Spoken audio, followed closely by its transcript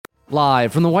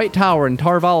Live from the White Tower in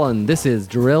Tar Valon, this is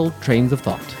Derailed Trains of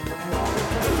Thought.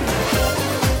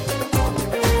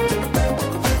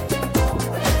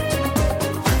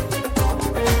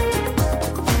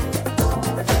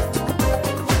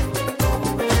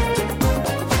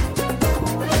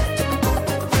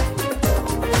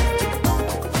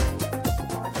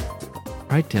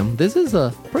 All right, Tim, this is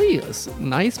a pretty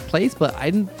nice place, but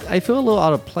I feel a little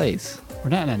out of place. We're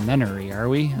not in a nunnery, are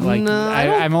we? No,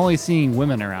 I'm only seeing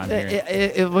women around here.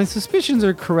 If my suspicions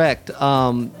are correct,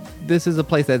 this is a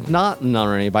place that's not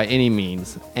nunnery by any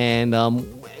means. And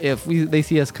if they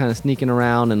see us kind of sneaking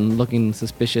around and looking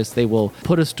suspicious, they will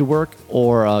put us to work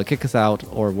or kick us out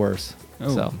or worse.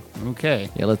 Oh, So okay.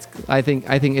 yeah, I think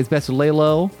it's best to lay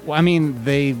low. Well, I mean,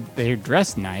 they're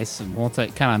dressed nice and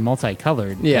kind of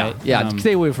multicolored. Yeah, but, yeah.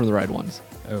 Stay away from the red ones.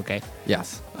 Okay.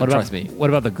 Yes, Trust me. What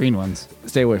about the green ones?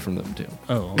 Stay away from them too.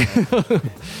 Oh, okay.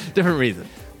 Different reason.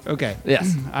 Okay.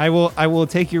 Yes. I will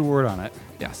take your word on it.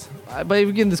 Yes. But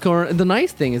again, this corner. The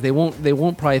nice thing is they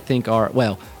won't probably think don't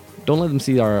let them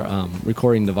see our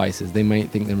recording devices. They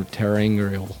might think they're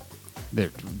terrestrial.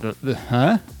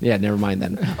 Huh? Yeah, never mind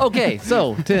then. Okay,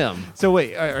 so Tim, So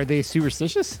wait, are they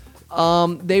superstitious?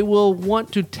 they will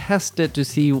want to test it to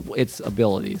see its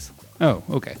abilities. Oh,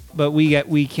 okay. But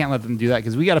we can't let them do that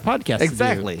because we got a podcast to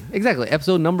do. Exactly.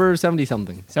 Episode number 70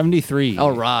 something. 73.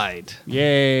 All right.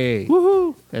 Yay.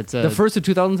 Woohoo! That's The first of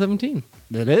 2017.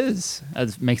 It is.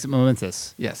 That makes it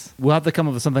momentous. Yes. We'll have to come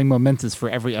up with something momentous for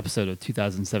every episode of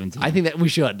 2017. I think that we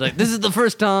should. Like, this is the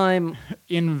first time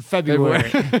in February.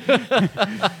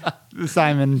 This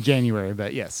time in January,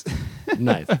 but yes.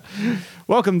 Nice.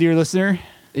 Welcome, dear listener.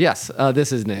 Yes,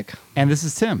 this is Nick. And this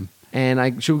is Tim.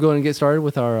 And should we go and get started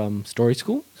with our story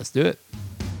school? Let's do it.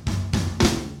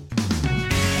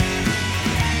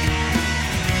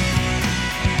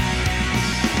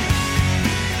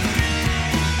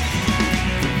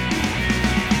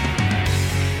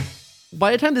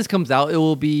 By the time this comes out, it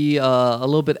will be a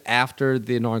little bit after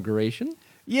the inauguration.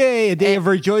 Yay, a day of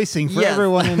rejoicing for Yes.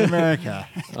 everyone in America.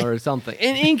 Or something.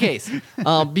 In case,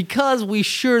 because we're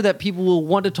sure that people will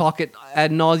want to talk it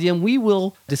ad nauseum, we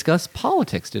will discuss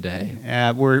politics today.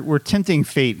 We're tempting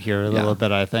fate here a little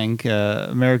bit, I think.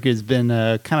 America's been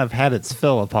kind of had its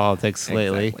fill of politics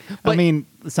lately. Exactly. I mean,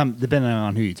 some depending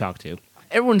on who you talk to.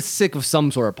 Everyone's sick of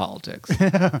some sort of politics.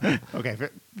 Okay,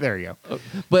 there you go.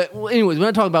 But anyways, we're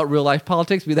not talking about real life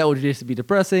politics, because that would just be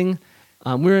depressing.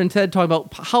 We're instead talking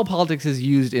about how politics is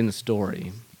used in a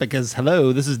story. Because,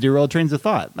 hello, this is Derailed Trains of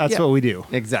Thought. That's what we do.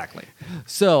 Exactly.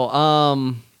 So,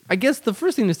 I guess the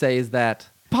first thing to say is that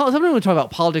sometimes when we talk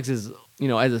about politics as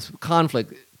a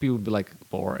conflict, people would be like,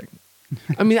 boring.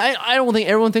 I mean, I don't think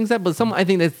everyone thinks that, but I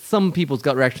think that some people's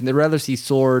gut reaction, they'd rather see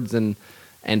swords and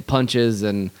punches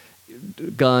and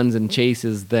guns and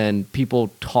chases than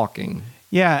people talking.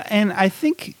 Yeah, and I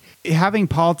think having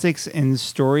politics in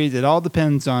stories, it all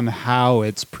depends on how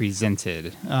it's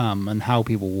presented and how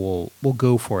people will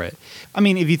go for it. I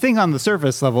mean, if you think on the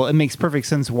surface level, it makes perfect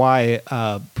sense why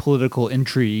political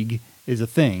intrigue is a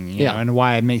thing, you know, and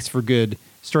why it makes for good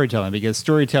storytelling, because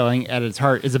storytelling at its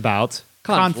heart is about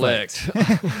conflict.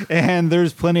 And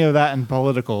there's plenty of that in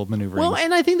political maneuvering. Well,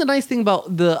 and I think the nice thing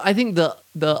about the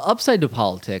upside to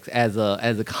politics as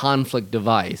a conflict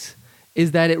device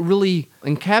is that it really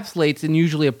encapsulates in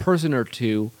usually a person or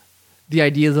two the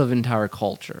ideas of entire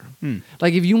culture.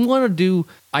 Like if you want to do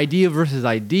idea versus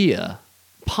idea,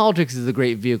 politics is a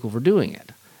great vehicle for doing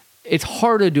it. It's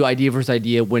hard to do idea versus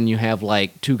idea when you have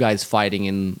like two guys fighting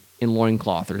in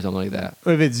loincloth or something like that.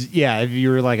 If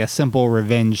you're like a simple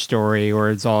revenge story or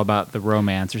it's all about the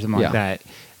romance or something like that,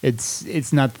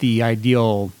 it's not the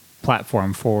ideal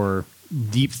platform for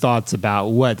deep thoughts about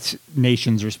what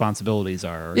nations' responsibilities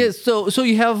are. Yeah, so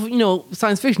you have,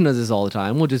 science fiction does this all the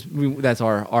time. That's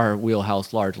our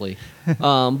wheelhouse largely.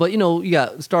 But you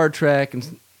got Star Trek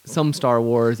and some Star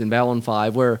Wars and Babylon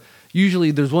 5 where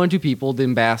usually there's one or two people, the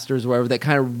ambassadors or whatever, that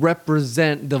kind of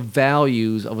represent the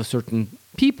values of a certain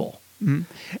people. Mm-hmm.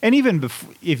 And even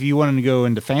if you wanted to go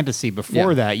into fantasy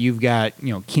before that, you've got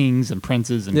kings and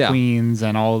princes and queens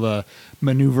and all the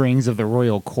maneuverings of the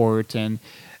royal court. And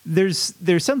there's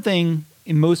something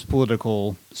in most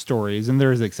political stories, and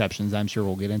there's exceptions I'm sure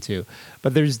we'll get into,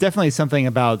 but there's definitely something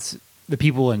about the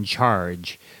people in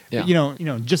charge. Yeah.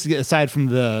 Just aside from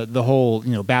the whole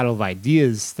battle of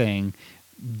ideas thing,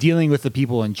 dealing with the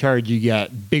people in charge, you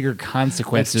get bigger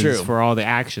consequences for all the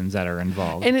actions that are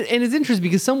involved. And it's interesting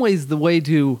because some ways the way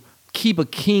to keep a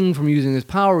king from using his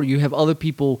power, you have other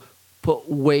people put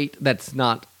weight that's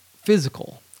not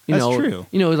physical. That's true.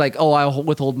 Like, oh, I'll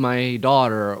withhold my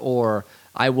daughter, or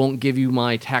I won't give you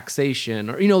my taxation,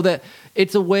 or that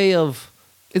it's a way of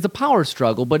it's a power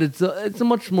struggle, but it's a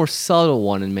much more subtle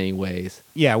one in many ways.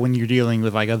 Yeah, when you're dealing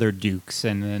with like other dukes,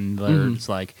 and then there's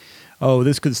like, oh,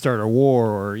 this could start a war,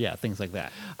 or things like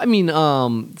that. I mean,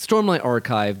 Stormlight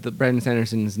Archive, the Brandon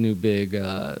Sanderson's new big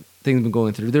thing has been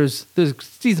going through. There's a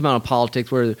decent amount of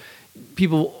politics where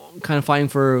people kind of fighting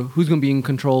for who's going to be in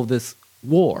control of this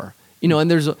war.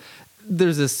 And there's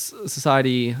this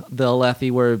society, the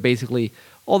Alethi, where basically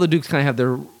all the dukes kind of have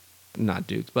their, not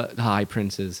dukes, but high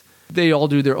princes. They all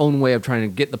do their own way of trying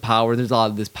to get the power. There's a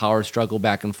lot of this power struggle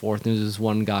back and forth. There's this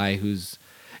one guy who's,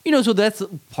 so that's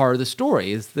part of the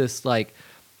story, is this like,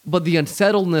 but the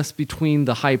unsettledness between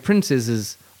the high princes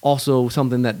is also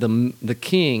something that the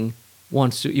king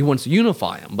wants to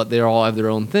unify them, but they all have their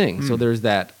own thing. So there's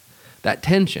that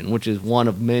tension, which is one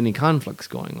of many conflicts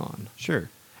going on. Sure.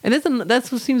 And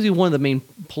that's what seems to be one of the main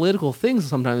political things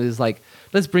sometimes, is like,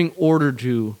 let's bring order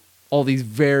to all these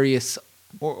various...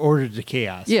 order to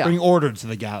chaos. Yeah. Bring order to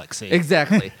the galaxy.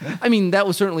 Exactly. I mean, that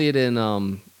was certainly it in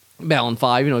Babylon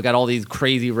 5. Got all these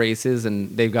crazy races,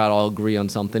 and they've got to all agree on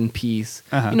something. Peace.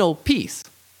 Peace.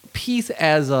 Peace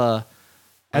as a...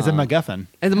 As a MacGuffin.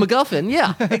 As a MacGuffin,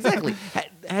 yeah, exactly.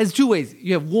 Has two ways.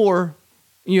 You have war.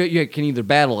 You can either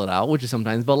battle it out, which is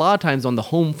sometimes, but a lot of times on the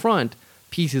home front,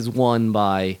 peace is won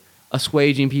by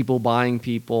assuaging people, buying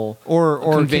people, or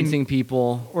convincing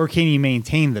people. Or can you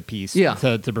maintain the peace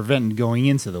to prevent going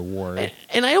into the war?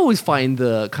 And I always find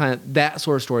the kind of that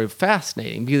sort of story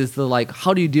fascinating, because it's like,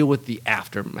 how do you deal with the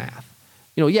aftermath?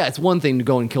 It's one thing to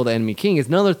go and kill the enemy king. It's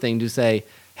another thing to say,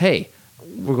 hey,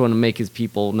 we're going to make his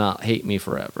people not hate me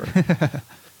forever.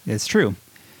 It's true.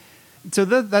 So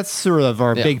that's sort of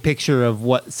our big picture of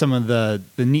what some of the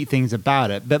neat things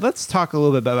about it. But let's talk a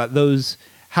little bit about those,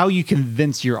 how you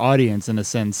convince your audience in a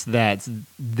sense that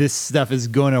this stuff is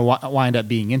going to wind up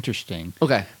being interesting.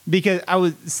 Okay. Because I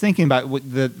was thinking about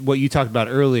what you talked about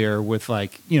earlier with,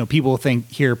 like, people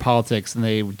hear politics and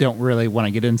they don't really want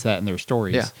to get into that in their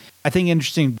stories. Yeah. I think an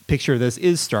interesting picture of this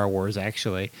is Star Wars,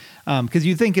 actually. Because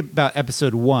you think about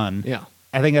Episode 1. Yeah.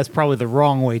 I think that's probably the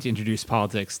wrong way to introduce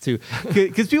politics too,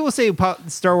 because people say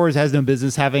Star Wars has no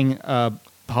business having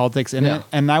politics in it,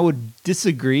 and I would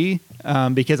disagree,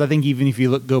 because I think even if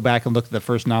you go back and look at the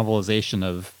first novelization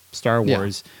of Star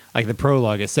Wars, like the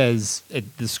prologue,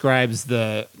 it describes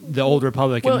the Old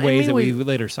Republic in ways that we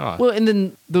later saw. Well, and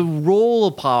then the role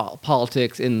of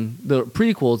politics in the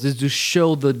prequels is to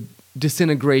show the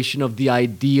disintegration of the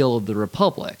ideal of the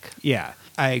Republic. Yeah,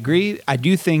 I agree. I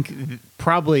do think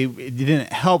probably it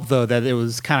didn't help, though, that it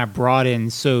was kind of brought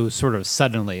in so sort of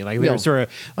suddenly. Like, there was sort of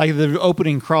like the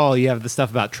opening crawl, you have the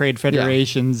stuff about trade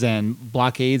federations and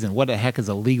blockades, and what the heck is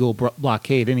a legal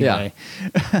blockade anyway?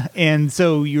 Yeah. And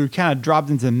so you're kind of dropped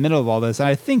into the middle of all this. And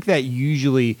I think that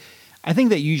usually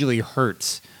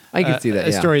hurts. I can see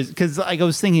that. Stories, because like I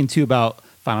was thinking too about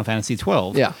Final Fantasy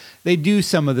 12. Yeah, they do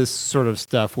some of this sort of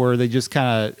stuff where they just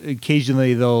kind of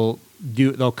occasionally they'll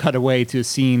cut away to a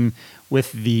scene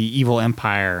with the evil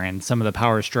empire and some of the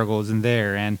power struggles in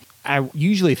there, and I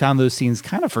usually found those scenes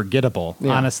kind of forgettable,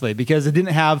 honestly, because it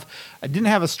didn't have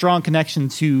a strong connection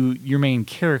to your main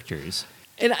characters.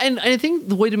 And I think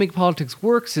the way to make politics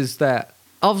works is that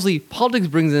obviously politics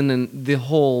brings in the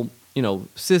whole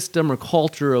system or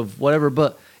culture of whatever,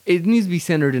 but it needs to be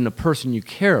centered in a person you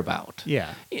care about.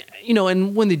 Yeah,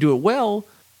 and when they do it well,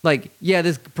 like,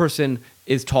 this person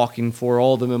is talking for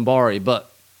all the Minbari, but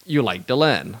you like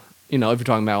Delenn. If you're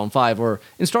talking about in 5 or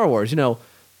in Star Wars,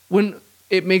 when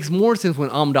it makes more sense when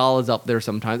Amidala's up there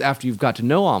sometimes after you've got to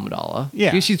know Amidala.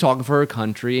 Yeah. Because she's talking for her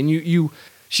country, and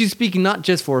she's speaking not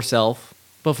just for herself,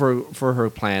 but for her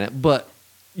planet, but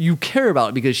you care about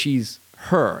it because she's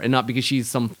her and not because she's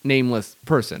some nameless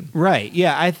person. Right.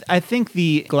 Yeah. I think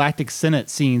the Galactic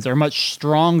Senate scenes are much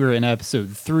stronger in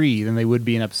Episode 3 than they would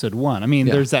be in Episode 1. I mean,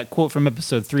 there's that quote from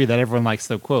Episode 3 that everyone likes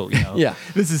to quote.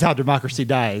 This is how democracy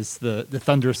dies, the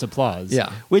thunderous applause.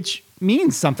 Yeah. Which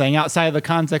means something outside of the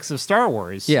context of Star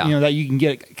Wars. Yeah. That you can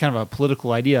get kind of a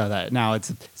political idea of that. Now,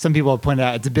 some people have pointed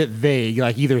out it's a bit vague,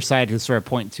 like either side can sort of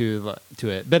point to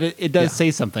it. But it does say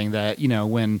something that,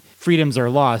 when freedoms are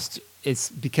lost,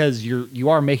 it's because you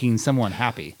are making someone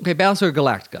happy. Okay, Battlestar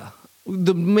Galactica.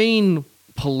 The main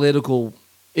political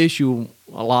issue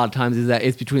a lot of times is that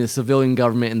it's between the civilian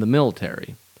government and the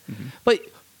military. Mm-hmm. But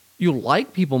you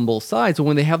like people on both sides, so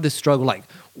when they have this struggle, like,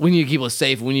 we need to keep us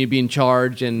safe, we need to be in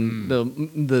charge, and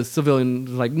the civilian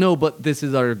is like, no, but this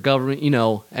is our government,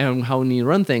 and how we need to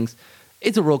run things.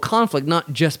 It's a real conflict,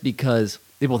 not just because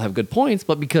they both have good points,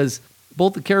 but because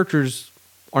both the characters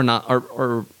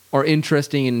are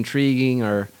interesting and intriguing,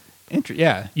 or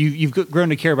you've grown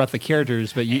to care about the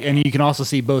characters, but you can also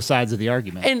see both sides of the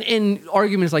argument. And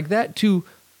arguments like that too,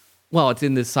 while it's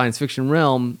in this science fiction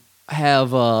realm,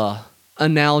 have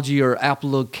analogy or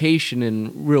application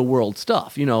in real world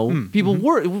stuff. You know, people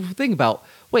think about,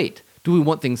 wait, do we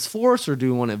want things forced or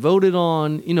do we want it voted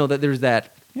on? You know, that there's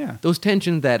that, those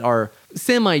tensions that are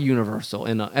semi-universal,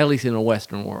 at least in a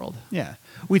Western world. Yeah.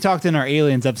 We talked in our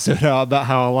Aliens episode about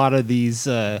how a lot of these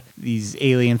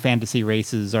alien fantasy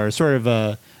races are sort of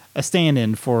a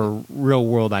stand-in for real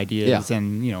world ideas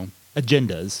and, you know,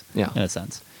 agendas in a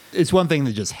sense. It's one thing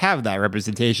to just have that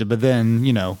representation, but then,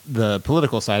 you know, the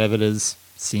political side of it is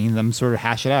seeing them sort of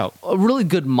hash it out. A really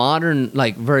good modern,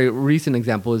 like very recent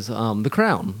example is The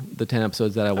Crown, the 10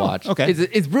 episodes that I watched. Okay.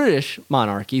 It's British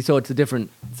monarchy, so it's a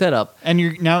different setup. And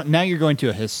you're now you're going to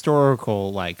a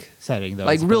historical like setting though.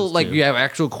 Like real, like you have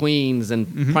actual queens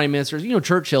and prime ministers, you know,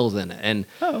 Churchill's in it. And,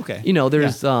 you know,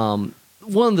 there's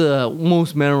one of the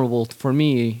most memorable for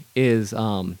me is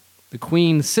the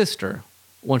Queen's sister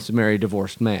wants to marry a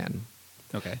divorced man.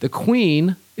 Okay. The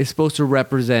Queen is supposed to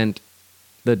represent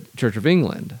the Church of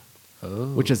England,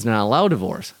 which does not allow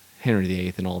divorce. Henry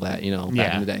VIII and all that, you know,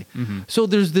 back in the day. So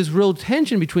there's this real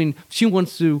tension between she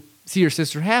wants to see her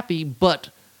sister happy, but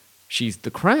she's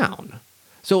the crown.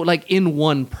 So like in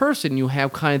one person, you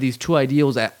have kind of these two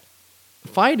ideals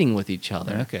fighting with each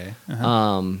other. Okay.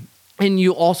 And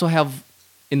you also have,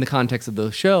 in the context of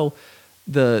the show,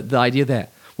 the idea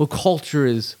that, well, culture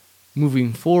is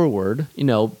moving forward, you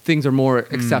know, things are more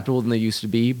acceptable than they used to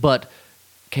be, but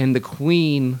can the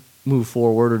Queen move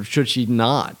forward or should she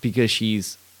not because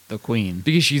she's the Queen?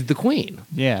 Because she's the Queen.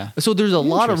 Yeah. So there's a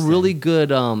lot of really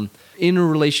good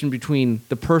interrelation between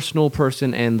the personal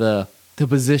person and the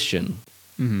position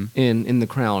in The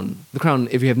Crown. The Crown,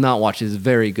 if you have not watched, is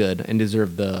very good and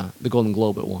deserved the Golden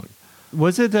Globe it won.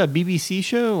 Was it a BBC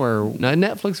show or no,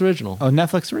 Netflix original? Oh,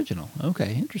 Netflix original.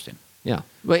 Okay, interesting. Yeah,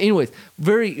 but anyways,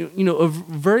 very a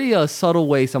very subtle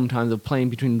way sometimes of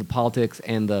playing between the politics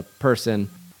and the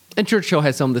person. And Churchill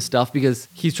has some of this stuff because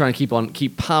he's trying to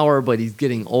keep power, but he's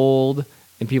getting old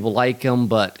and people like him,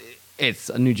 but it's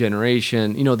a new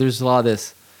generation. You know, there's a lot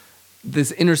of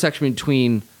this intersection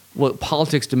between what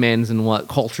politics demands and what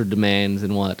culture demands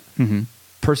and what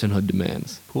personhood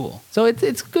demands. Cool. So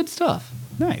it's good stuff.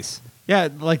 Nice. Yeah,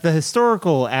 like the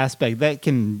historical aspect that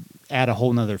can add a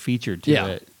whole nother feature to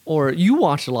it. Or you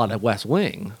watched a lot of West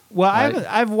Wing. Well, right?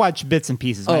 I've watched bits and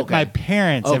pieces. My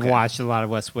parents have watched a lot of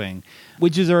West Wing,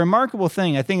 which is a remarkable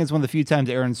thing. I think it's one of the few times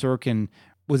Aaron Sorkin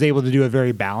was able to do a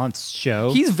very balanced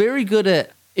show. He's very good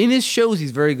at, in his shows,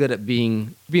 he's very good at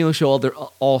being able to show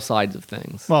all sides of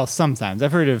things. Well, sometimes.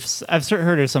 I've heard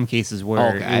of some cases where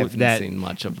I haven't seen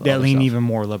much of that lean stuff. even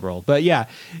more liberal. But yeah,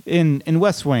 in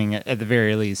West Wing, at the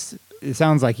very least, it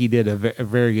sounds like he did a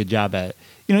very good job at it.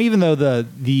 You know, even though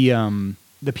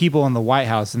the people in the White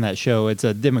House in that show, it's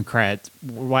a Democrat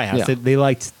White House. Yeah. They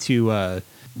liked to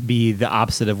be the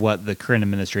opposite of what the current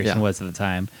administration was at the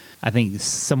time. I think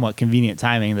somewhat convenient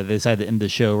timing that they decided to end the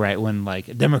show right when like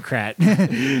a Democrat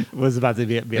was about to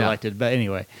be elected. But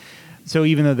anyway, so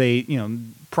even though they,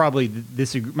 probably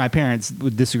disagree, my parents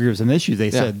would disagree with some issues.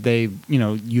 They said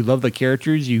you love the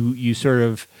characters, you sort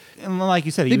of, and like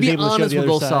you said, he they'd was be able to show honest the with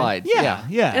other both side.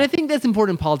 sides. Yeah. And I think that's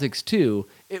important in politics too.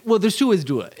 Well, there's two ways to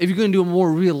do it. If you're going to do a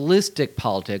more realistic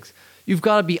politics, you've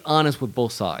got to be honest with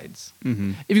both sides.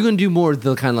 Mm-hmm. If you're going to do more of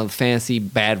the kind of fancy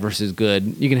bad versus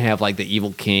good, you can have like the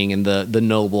evil king and the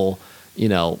noble,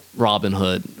 Robin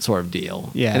Hood sort of deal.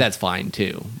 Yeah. And that's fine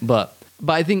too. But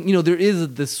I think, there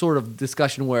is this sort of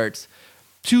discussion where it's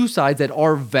two sides that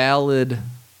are valid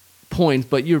points,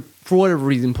 but you're, for whatever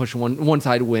reason, pushing one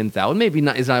side wins out. And maybe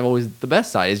it's not always the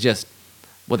best side. It's just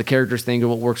what the characters think or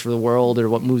what works for the world or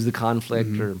what moves the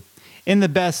conflict or... In the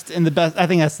best, I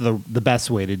think that's the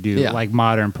best way to do like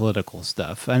modern political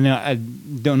stuff. I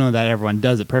don't know that everyone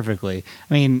does it perfectly.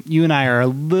 I mean, you and I are a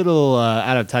little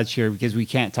out of touch here because we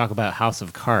can't talk about House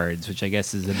of Cards, which I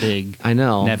guess is a big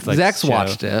Netflix Zach's show.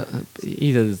 Watched it.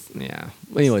 He does, yeah.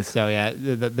 Anyways, so yeah,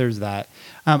 there's that.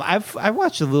 I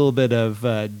watched a little bit of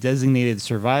Designated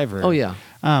Survivor. Oh yeah.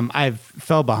 I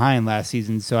fell behind last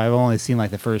season, so I've only seen like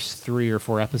the first 3 or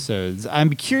 4 episodes. I'm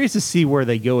curious to see where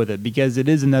they go with it because it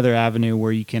is another avenue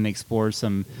where you can explore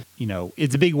some,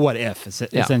 it's a big what if,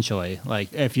 essentially.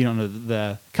 Like, if you don't know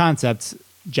the concepts,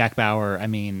 Jack Bauer,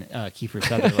 Kiefer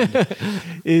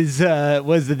Sutherland,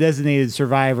 was the designated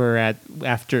survivor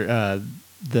after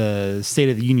the State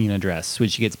of the Union address,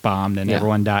 which gets bombed and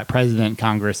everyone died. President,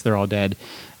 Congress, they're all dead.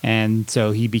 And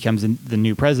so he becomes the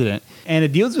new president. And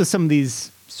it deals with some of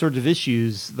these sorts of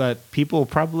issues that people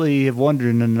probably have wondered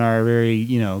in our very,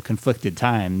 conflicted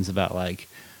times about like,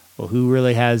 well, who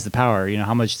really has the power?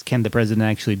 How much can the president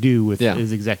actually do with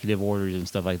his executive orders and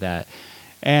stuff like that?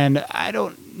 And I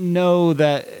don't know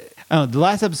that... Oh, the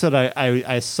last episode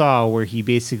I saw where he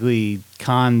basically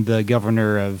conned the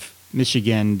governor of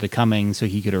Michigan to coming so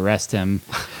he could arrest him.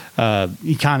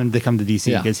 He conned him to come to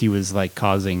DC because he was like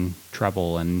causing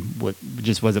trouble and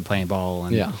just wasn't playing ball.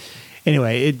 And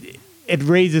anyway, it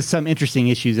raises some interesting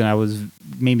issues, and I was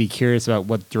maybe curious about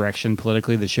what direction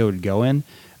politically the show would go in.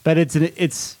 But it's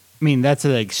I mean, that's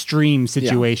an extreme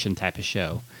situation type of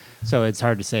show, so it's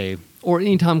hard to say. Or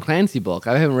any Tom Clancy book.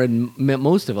 I haven't read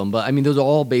most of them, but I mean, those are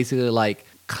all basically like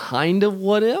kind of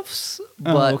what ifs,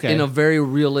 but in a very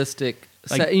realistic.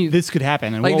 Like, this could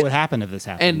happen, and like what would happen if this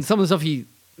happened? And some of the stuff he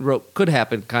wrote could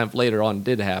happen, kind of later on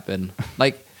did happen.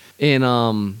 Like in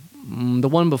the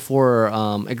one before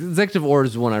Executive Order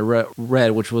is the one I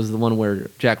read, which was the one where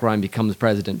Jack Ryan becomes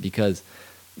president because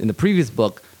in the previous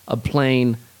book, a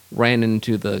plane ran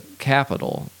into the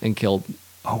Capitol and killed.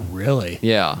 Oh, really?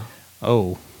 Yeah.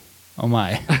 Oh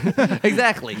my.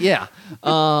 Exactly. Yeah.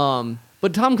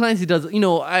 But Tom Clancy does. You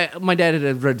know, my dad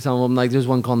had read some of them. Like there's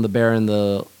one called The Bear and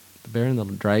the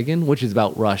Dragon, which is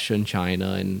about Russia and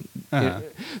China, and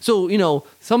so you know,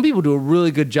 some people do a really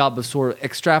good job of sort of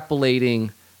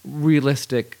extrapolating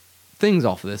realistic things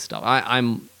off of this stuff.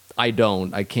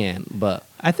 I can't, but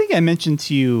I think I mentioned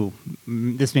to you.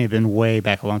 This may have been way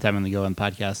back a long time ago on the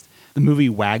podcast. The movie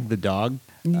Wag the Dog.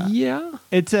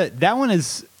 That one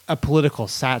is a political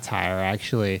satire,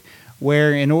 actually,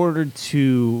 where in order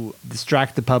to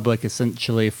distract the public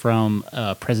essentially from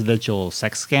a presidential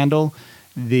sex scandal,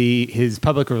 his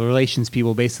public relations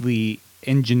people basically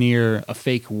engineer a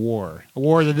fake war, a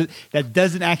war that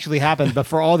doesn't actually happen, but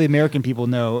for all the American people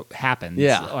know happens,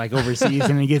 like overseas,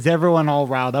 and it gets everyone all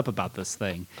riled up about this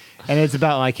thing. And it's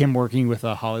about like him working with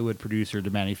a Hollywood producer to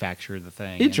manufacture the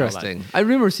thing. Interesting. I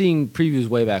remember seeing previews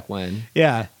way back when.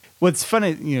 Yeah. What's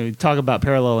funny, you know, talk about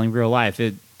paralleling real life.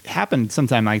 It happened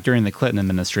sometime like during the Clinton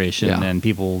administration, and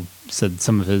people said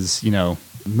some of his, you know,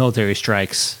 military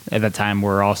strikes at that time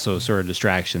were also sort of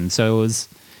distractions. So it was,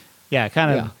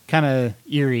 kind of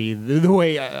eerie the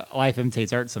way life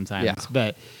imitates art sometimes. Yeah.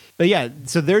 But yeah,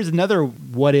 so there's another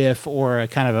what if or a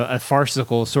kind of a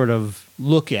farcical sort of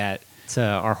look at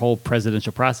our whole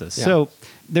presidential process. Yeah. So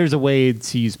there's a way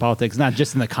to use politics, not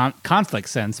just in the conflict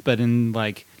sense, but in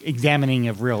like examining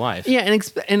of real life. Yeah,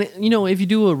 and you know, if you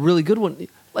do a really good one,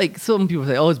 like some people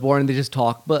say, oh, it's boring, they just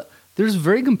talk, but there's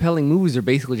very compelling movies that are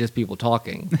basically just people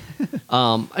talking.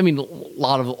 I mean, a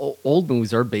lot of old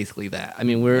movies are basically that. I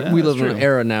mean, we live in an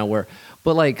era now where,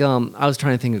 but like, I was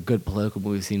trying to think of good political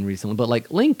movies seen recently, but like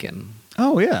Lincoln.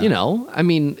 Oh, yeah. You know, I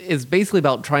mean, it's basically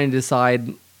about trying to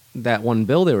decide that one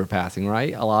bill they were passing,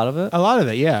 right? A lot of it? A lot of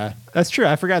it, yeah. That's true.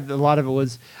 I forgot that a lot of it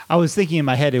was, I was thinking in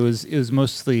my head, it was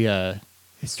mostly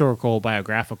historical,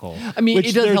 biographical. I mean,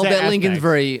 it does help that Lincoln's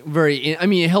very, very. I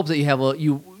mean, it helps that you have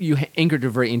you anchored a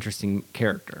very interesting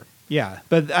character. Yeah,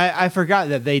 but I forgot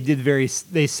that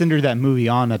they centered that movie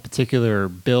on a particular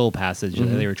bill passage that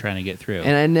they were trying to get through.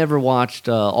 And I never watched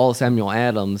all Samuel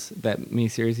Adams, that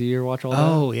miniseries. You ever watch all that?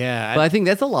 Oh yeah, but I think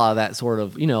that's a lot of that sort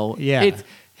of, you know. Yeah, it's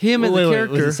him as a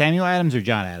character. Was it Samuel Adams or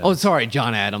John Adams? Oh, sorry,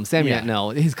 John Adams. No,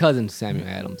 his cousin Samuel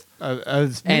Adams. A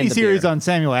miniseries on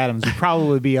Samuel Adams would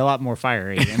probably be a lot more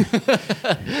fiery.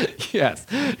 Yes,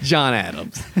 John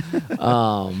Adams.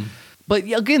 But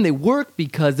again, they work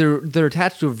because they're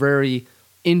attached to a very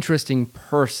interesting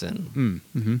person.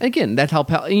 And again, that's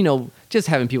how, you know, just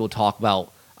having people talk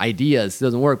about ideas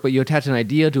doesn't work. But you attach an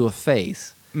idea to a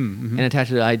face and attach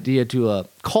an idea to a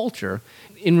culture.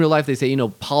 In real life, they say, you know,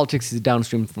 politics is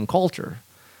downstream from culture.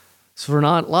 So for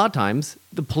a lot of times,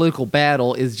 the political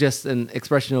battle is just an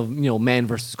expression of, you know, man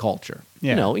versus culture.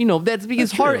 Yeah. You know that's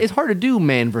because it's hard to do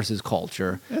man versus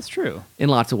culture. That's true. In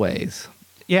lots of ways.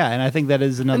 Yeah, and I think that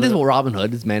is another. And this is what Robin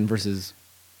Hood is: man versus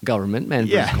government, man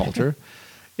versus culture.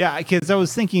 Yeah, because I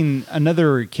was thinking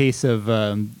another case of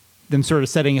them sort of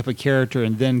setting up a character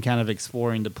and then kind of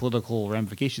exploring the political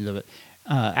ramifications of it.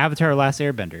 Avatar: Last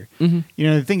Airbender. You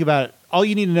know, think about it. All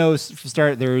you need to know is, to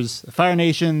start, there's a Fire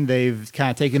Nation. They've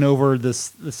kind of taken over the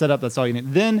setup. That's all you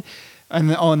need. Then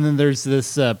there's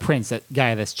this prince, that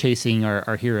guy that's chasing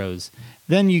our heroes.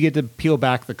 Then you get to peel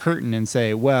back the curtain and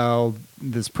say, well,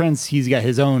 this prince, he's got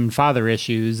his own father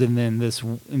issues, and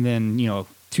then you know,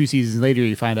 2 seasons later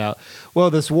you find out, well,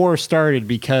 this war started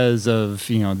because of,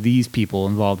 you know, these people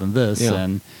involved in this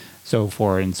and so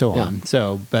forth and so on.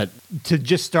 So, but to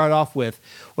just start off with,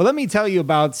 well, let me tell you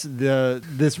about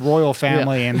this royal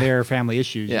family and their family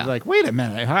issues. You're like, wait a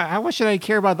minute, why should I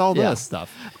care about all this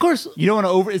stuff? Of course, you don't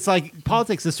want to it's like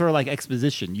politics is sort of like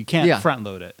exposition. You can't front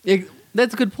load it.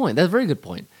 That's a good point. That's a very good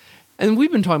point. And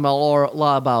we've been talking about a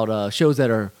lot about shows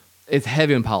that it's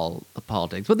heavy in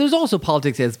politics, but there's also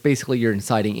politics as basically your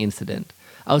inciting incident.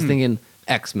 I was thinking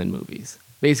X-Men movies.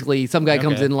 Basically, some guy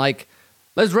comes in like,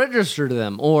 let's register to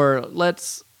them, or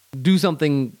let's do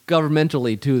something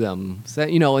governmentally to them. So,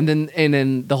 and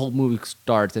then the whole movie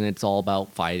starts, and it's all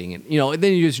about fighting, and and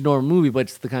then you just normal movie, but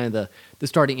it's the kind of the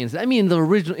starting incident. I mean, the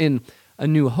original in A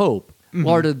New Hope,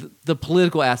 part of the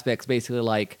political aspects, basically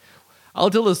like, I'll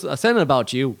tell a Senate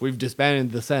about you. We've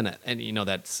disbanded the Senate, and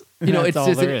that's it's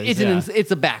just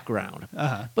it's a background,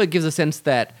 but it gives a sense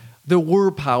that there were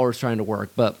powers trying to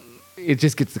work, but it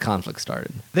just gets the conflict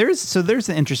started. There's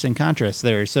an interesting contrast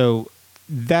there. So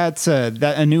that's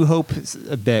that A New Hope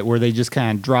a bit where they just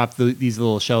kind of drop these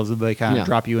little shells that they kind of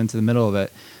drop you into the middle of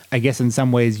it. I guess in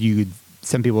some ways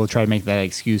some people try to make that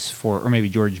excuse for, or maybe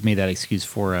George made that excuse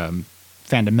for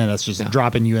Phantom Menace, just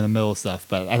dropping you in the middle of stuff.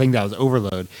 But I think that was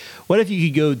overload. What if you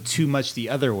could go too much the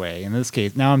other way? In this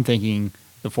case, now I'm thinking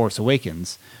The Force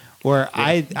Awakens, where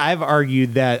I've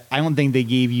argued that I don't think they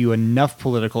gave you enough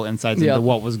political insights into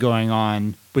what was going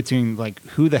on between, like,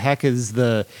 who the heck is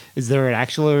there an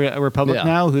actual republic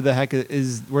now? Who the heck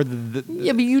is where the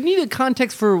yeah, but you need a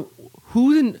context for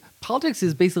who's in politics.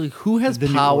 Is basically who has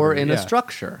power in a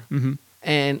structure. Mm-hmm.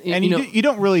 And you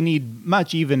don't really need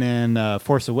much even in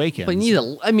Force Awakens. But you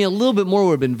need a little bit more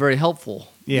would have been very helpful.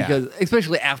 Yeah. Because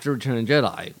especially after Return of the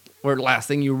Jedi, where the last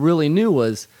thing you really knew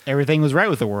was everything was right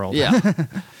with the world. Yeah.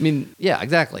 I mean, yeah,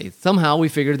 exactly. Somehow we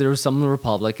figured there was some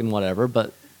Republic and whatever,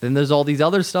 but then there's all these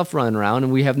other stuff running around,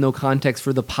 and we have no context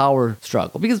for the power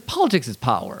struggle, because politics is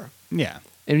power. Yeah.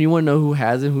 And you want to know who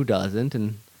has and who doesn't.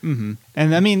 And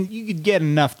I mean, you could get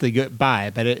enough to get by,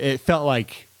 but it felt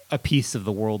like a piece of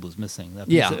the world was missing.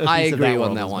 I agree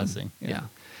on that one. Missing. Yeah.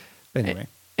 But anyway.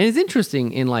 And it's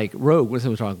interesting in like Rogue, when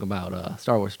someone's talking about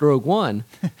Star Wars, Rogue One,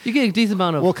 you get a decent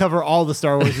amount of... We'll cover all the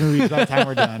Star Wars movies by the time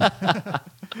we're done.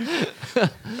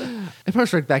 Empire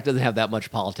Strikes Back doesn't have that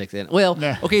much politics in it. Well,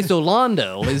 okay, so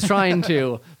Londo is trying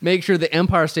to make sure the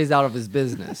Empire stays out of his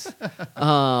business.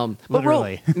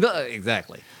 Literally.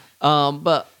 Exactly.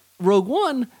 But Rogue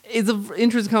One is an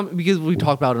interesting because we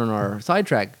talked about it on our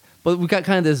sidetrack, but we've got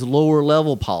kind of this lower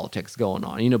level politics going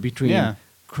on, between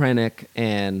Krennic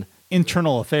and...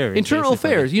 Internal affairs,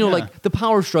 like the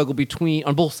power struggle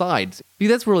on both sides.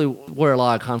 Because that's really where a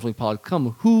lot of conflict politics come.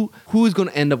 Who is going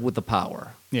to end up with the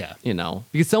power? Yeah.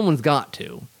 Because someone's got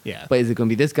to. Yeah. But is it going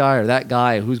to be this guy or that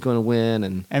guy? Who's going to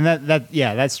win? And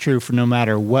that's true for no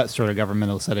matter what sort of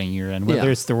governmental setting you're in, whether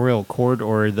it's the royal court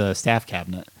or the staff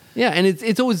cabinet. Yeah, and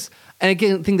it's always, and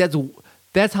again, I think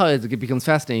that's how it becomes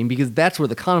fascinating, because that's where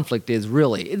the conflict is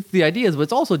really. It's the ideas, but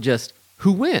it's also just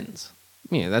who wins.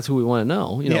 Yeah, that's who we want to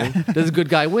know. Does a good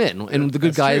guy win? And the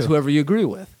good guy is whoever you agree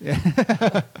with.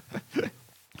 Yeah.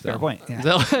 Fair point. Yeah.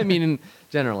 So, I mean,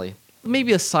 generally,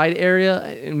 maybe a side area,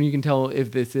 and you can tell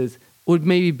if this would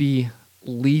maybe be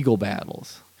legal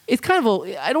battles. It's kind of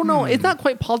I don't know, it's not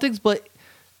quite politics, but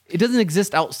it doesn't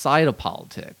exist outside of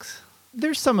politics.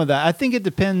 There's some of that. I think it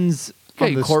depends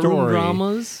on the courtroom story.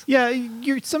 Dramas. Yeah,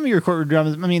 some of your courtroom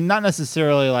dramas. I mean, not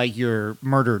necessarily like your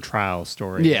murder trial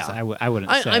stories. Yeah, I wouldn't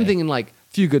say. I'm thinking like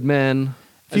Few Good Men,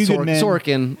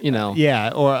 Sorkin.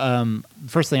 Yeah, or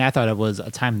first thing I thought of was A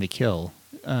Time to Kill.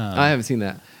 I haven't seen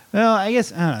that. Well, I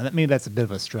guess maybe that's a bit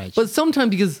of a stretch. But sometimes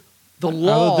because the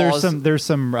laws, there's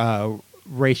some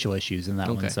racial issues in that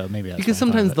one, so maybe that's because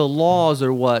sometimes the laws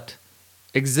are what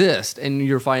exist, and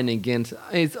you're fighting against.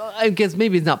 I guess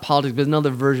maybe it's not politics, but another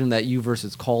version of that you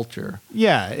versus culture.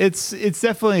 Yeah, it's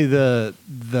definitely the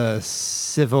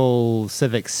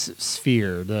civic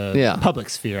sphere, the public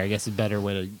sphere. I guess is a better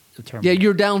way to determine. Yeah,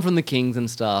 you're down from the kings and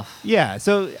stuff. Yeah,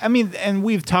 so I mean, and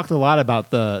we've talked a lot about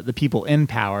the people in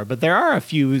power, but there are a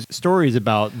few stories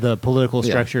about the political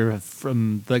structure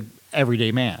from the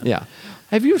everyday man. Yeah,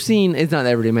 have you seen? It's not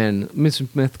Everyday Man. Mr.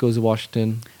 Smith Goes to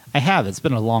Washington. I have. It's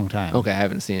been a long time. Okay, I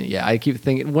haven't seen it yet. I keep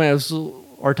thinking when it was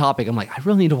our topic, I'm like, I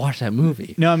really need to watch that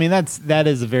movie. No, I mean that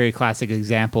is a very classic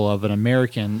example of an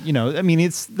American. I mean,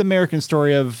 it's the American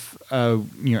story of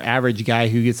average guy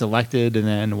who gets elected and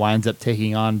then winds up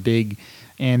taking on big.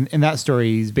 And in that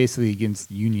story, he's basically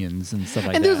against unions and stuff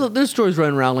like that. And there's stories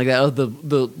running around like that of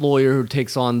the lawyer who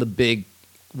takes on the big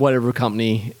whatever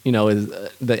company is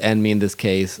the enemy in this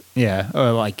case. Yeah,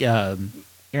 or like.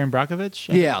 Aaron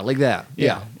Brockovich? Yeah, like that.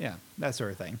 Yeah, that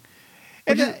sort of thing.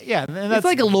 And it's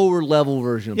like a lower level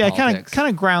version of politics. kind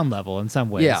of ground level in some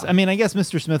ways. Yeah. I mean, I guess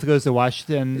Mr. Smith Goes to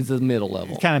Washington is the middle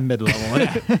level. It's kind of mid level.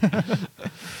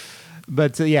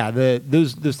 But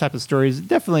those type of stories,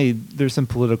 definitely there's some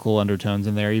political undertones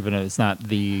in there, even if it's not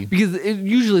because it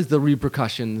usually is the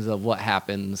repercussions of what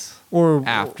happens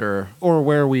after or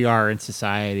where we are in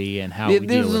society and how we deal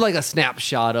there's with like a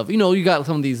snapshot of you got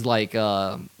some of these like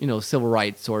civil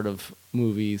rights sort of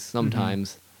movies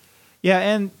sometimes. Yeah,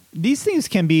 and These things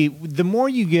can be, the more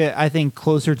you get, I think,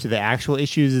 closer to the actual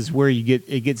issues is where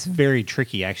it gets very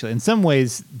tricky, actually. In some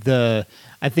ways, I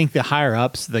think the higher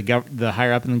ups, the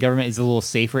higher up in the government is a little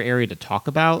safer area to talk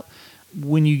about.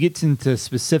 When you get into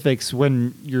specifics,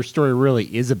 when your story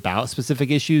really is about specific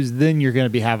issues, then you're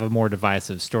going to have a more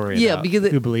divisive story. Yeah, about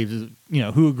because who believes,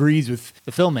 who agrees with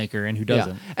the filmmaker and who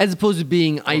doesn't. Yeah. As opposed to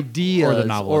being ideas or the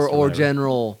novelist or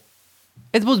general,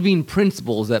 as opposed to being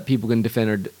principles that people can defend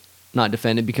or not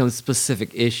defend, it becomes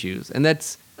specific issues, and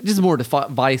that's just more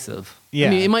divisive. Yeah. I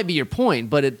mean, it might be your point,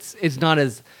 but it's not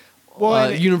as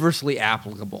universally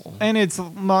applicable. And it's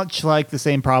much like the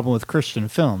same problem with Christian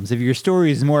films. If your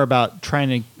story is more about trying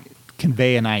to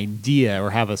convey an idea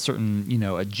or have a certain,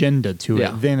 agenda to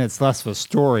it, then it's less of a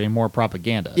story and more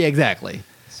propaganda. Yeah, exactly.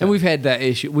 So, and we've had that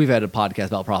issue. We've had a podcast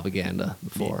about propaganda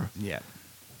before. Yeah.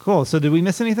 Cool. So did we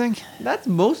miss anything? That's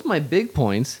most of my big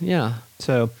points. Yeah.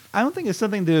 So I don't think it's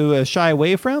something to shy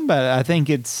away from, but I think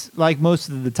it's like most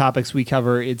of the topics we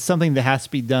cover, it's something that has to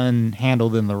be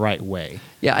handled in the right way.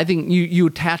 Yeah, I think you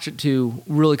attach it to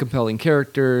really compelling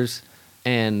characters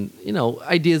and,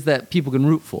 ideas that people can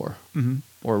root for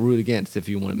or root against if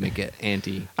you want to make it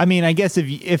anti. I mean, I guess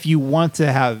if you want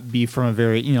to be from a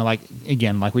very, like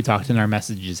we talked in our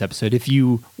messages episode, if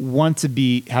you want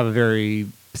to have a very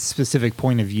specific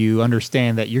point of view,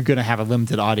 understand that you're going to have a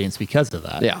limited audience because of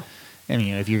that. Yeah. I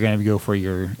mean, if you're going to go for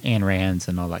your Ayn Rands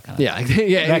and all that kind of stuff.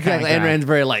 Yeah, exactly. Ayn Rand's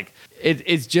very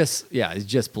it's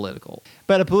just political.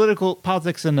 But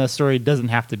politics in a story doesn't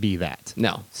have to be that.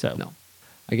 No.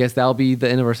 I guess that'll be the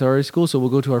end of our story school, so we'll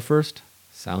go to our first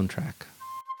soundtrack.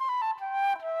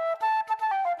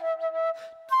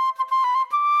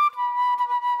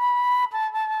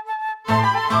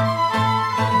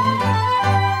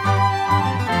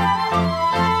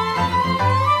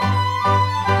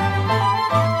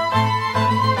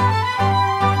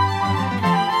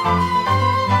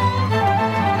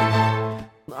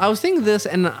 I was thinking this,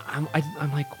 and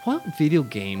I'm like, what video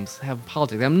games have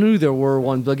politics? I knew there were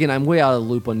one, but again, I'm way out of the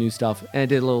loop on new stuff, and I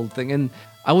did a little thing, and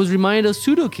I was reminded of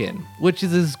Sudokin, which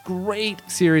is this great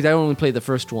series. I only played the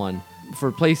first one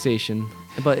for PlayStation,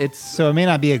 but it's... So it may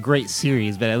not be a great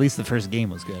series, but at least the first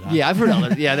game was good, huh? Yeah, I've heard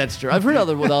other... Yeah, that's true. I've heard the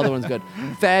other one's good.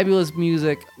 Fabulous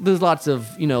music. There's lots of,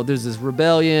 there's this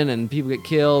rebellion, and people get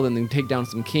killed, and then you take down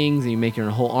some kings, and you make your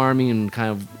whole army, and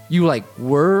kind of... You,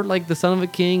 were, the son of a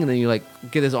king, and then you,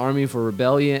 get this army for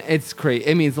rebellion. It's crazy.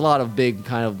 I mean, it's a lot of big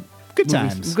kind of... Good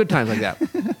times. Good times like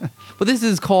that. But this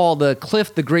is called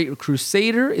Cliff the Great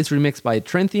Crusader. It's remixed by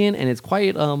Trenthian, and it's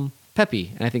quite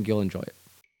peppy, and I think you'll enjoy it.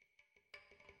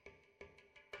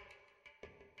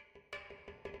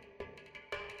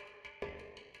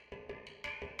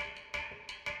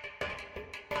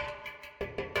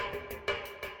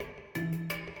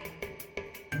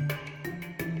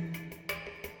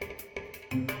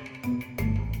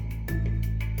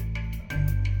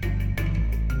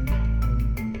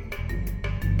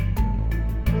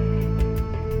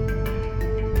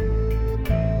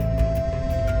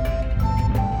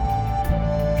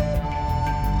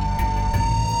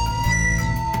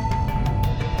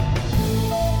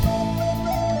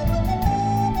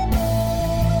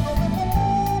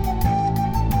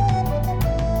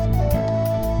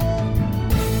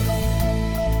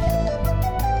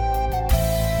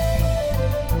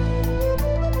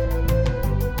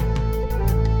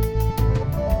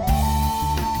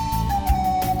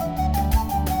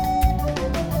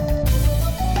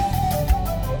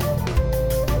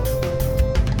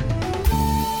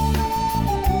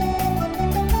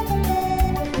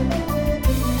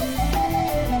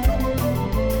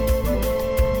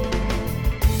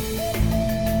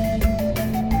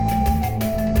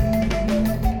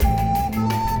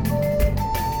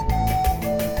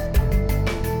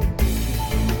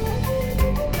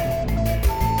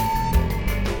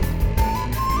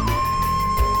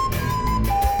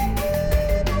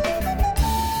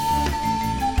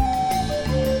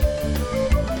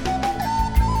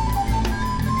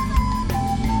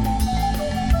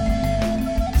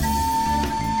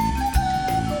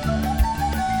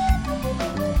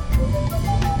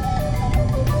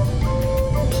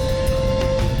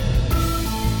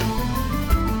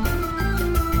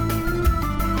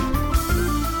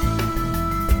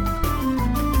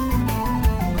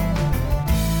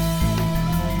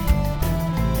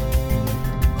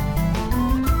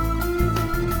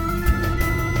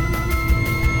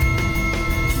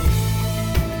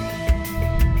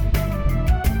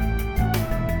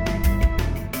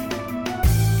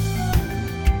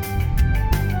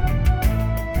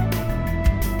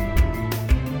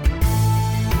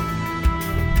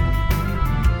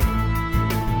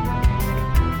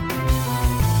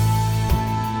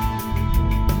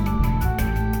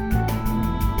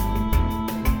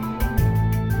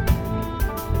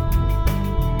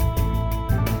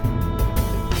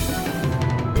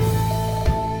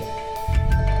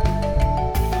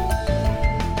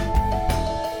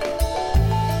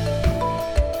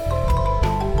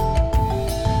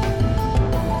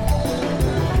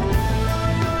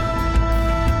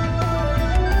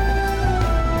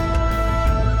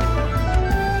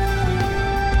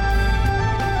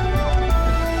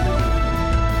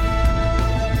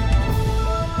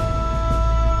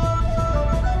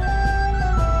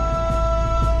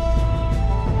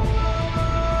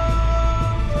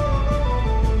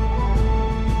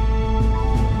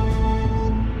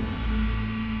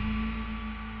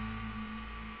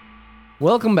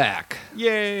 Welcome back.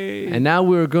 Yay! And now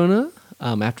we're gonna,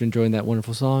 after enjoying that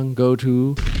wonderful song, go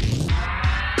to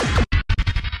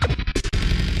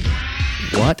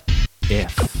What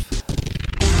If?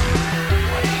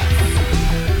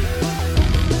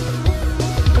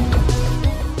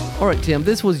 All right, Tim,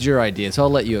 this was your idea, so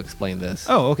I'll let you explain this.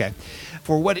 Oh, okay.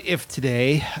 For What If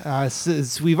today,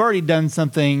 since we've already done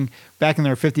something back in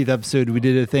our 50th episode, we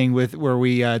did a thing where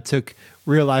we took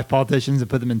real life politicians and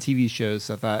put them in TV shows.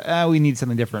 So I thought, we need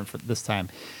something different for this time.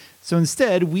 So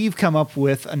instead, we've come up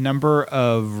with a number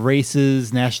of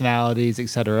races, nationalities,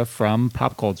 etc. from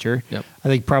pop culture. Yep. I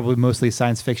think probably mostly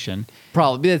science fiction.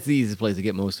 Probably that's the easiest place to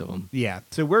get most of them. Yeah.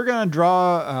 So we're going to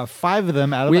draw 5 of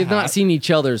them out of We the have not hat. seen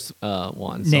each other's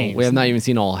ones. So Names. we have not even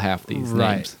seen all half these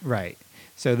names. Right.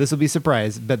 So this will be a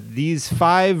surprise. But these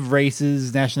 5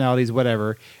 races, nationalities,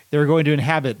 whatever, they're going to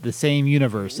inhabit the same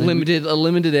universe. A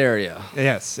limited area.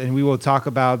 Yes, and we will talk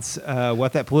about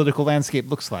what that political landscape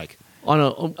looks like.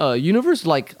 On a universe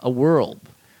like a world,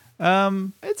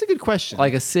 It's a good question.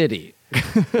 like a city,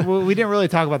 Well, we didn't really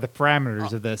talk about the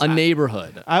parameters of this. a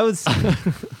neighborhood, I was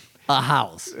a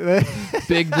house,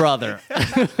 Big Brother.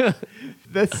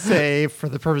 let's say, for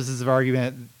the purposes of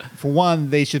argument, for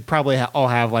one, they should probably all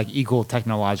have like equal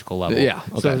technological level. Yeah,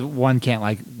 okay. So one can't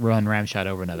like run ramshot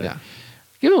over another. Yeah.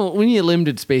 We need a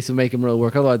limited space to make them really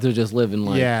work. Otherwise, they'll just live in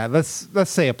like Yeah. Let's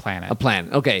say a planet. a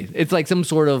planet. Okay, it's like some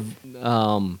sort of.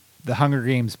 The Hunger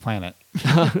Games planet.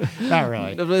 Not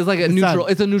really. It's like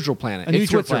It's a neutral planet. A It's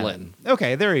neutral Switzerland. planet.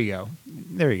 Okay, there you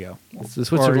go. It's the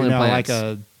Switzerland or, planet. like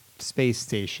a space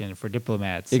station for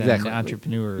diplomats Exactly. and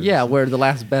entrepreneurs. Yeah, we're the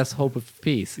last best hope of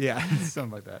peace. Yeah,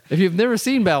 something like that. If you've never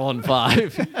seen Babylon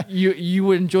 5, you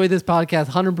would enjoy this podcast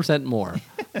 100% more.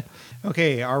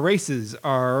 Okay, our races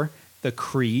are the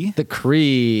Kree The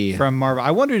Kree. from Marvel.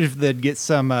 I wondered if they'd get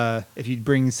some, if you'd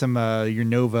bring some your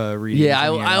Nova readings. Yeah,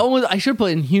 in here. I should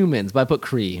put in humans, but I put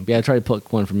Kree. Yeah, I try to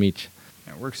put one from each.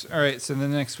 That works. All right, so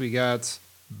then next we got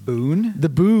Boone. The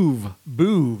Boov.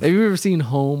 Boov. Have you ever seen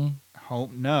Home?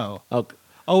 Home? No. Oh,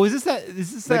 Oh, is this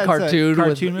that cartoon with-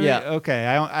 cartoon movie? yeah. Okay,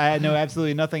 I know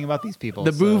absolutely nothing about these people.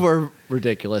 the so- Boov are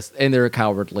ridiculous, and they're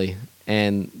cowardly,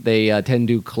 and they tend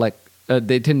to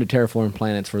terraform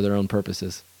planets for their own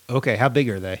purposes. Okay, how big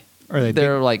are they? Are they big?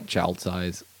 They're like child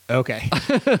size. Okay.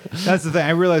 That's the thing.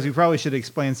 I realize we probably should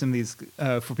explain some of these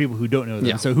for people who don't know them.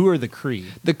 Yeah. So who are the Kree?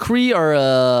 The Kree are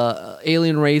a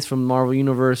alien race from Marvel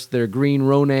Universe. They're Green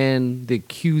Ronin. The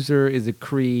Accuser is a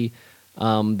Kree.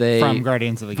 From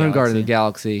Guardians of the Galaxy. From Guardians of the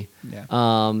Galaxy. Yeah.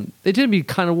 They tend to be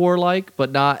kind of warlike,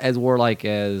 but not as warlike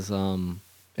as the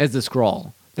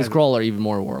Skrull. The Skrull are even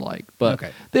more warlike, but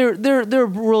Okay. they're a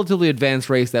relatively advanced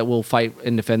race that will fight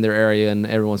and defend their area, and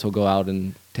every once will go out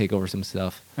and take over some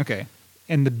stuff. Okay.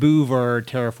 And the Boov are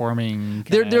terraforming.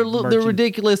 They're merchant-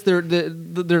 ridiculous. Their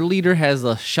leader has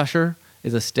a shusher,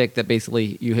 is a stick that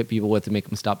basically you hit people with to make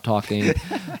them stop talking.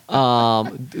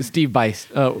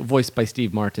 Voiced by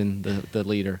Steve Martin, the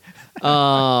leader.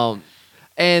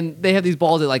 And they have these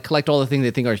balls that like collect all the things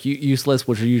they think are useless,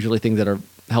 which are usually things that are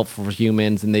helpful for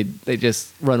humans, and they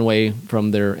just run away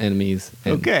from their enemies.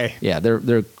 And, Okay. Yeah,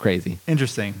 they're crazy.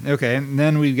 Interesting. Okay. And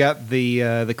then we've got the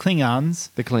Klingons.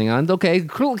 The Klingons. Okay,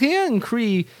 Klingon and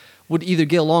Kree would either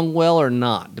get along well or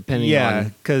not, depending Yeah, on.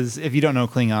 because if you don't know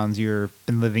Klingons, you've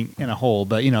been living in a hole.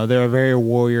 But, they're a very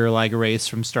warrior-like race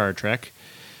from Star Trek.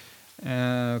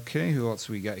 Okay, who else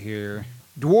we got here?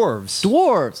 Dwarves.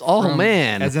 Dwarves. Oh,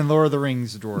 man. As in Lord of the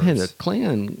Rings dwarves. Man, the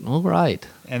Klingon. All right.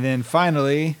 And then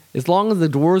finally, As long as the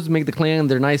dwarves make the Klingon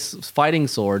their nice fighting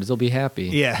swords, they'll be happy.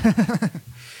 yeah,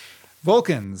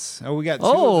 Vulcans. Oh, we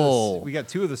got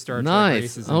two of the Star Trek Nice.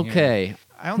 races in here. Okay.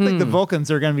 I don't think the Vulcans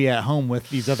are going to be at home with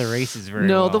these other races very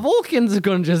well. No, the Vulcans are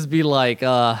going to just be like,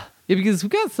 because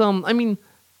we've got some. I mean,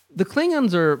 the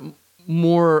Klingons are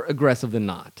more aggressive than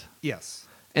not, Yes.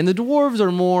 and the dwarves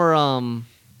are more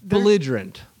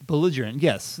belligerent. Belligerent,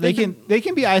 yes. They They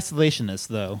can be isolationists,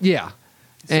 though. Yeah.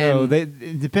 So And they,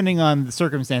 depending on the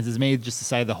circumstances, may just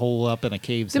decide to hole up in a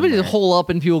cave they might somewhere. just hole up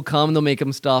and people come and they'll make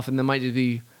them stuff, and they might just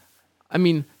be. I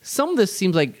mean, some of this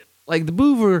seems like the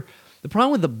Boov. The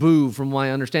problem with the Boov, from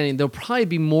my understanding, they'll probably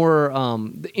be more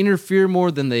they interfere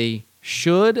more than they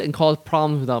should and cause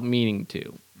problems without meaning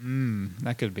to.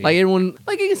 That could be. Like everyone,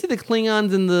 like you can see the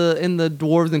Klingons and the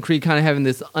dwarves and Kree kind of having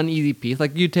this uneasy peace.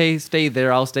 Like you stay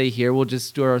there, I'll stay here. We'll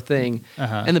just do our thing,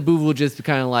 and the Boov will just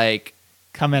kind of like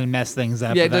come in and mess things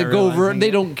up. yeah, without they go over. realizing They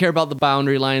it. don't care about the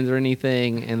boundary lines or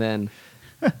anything, and then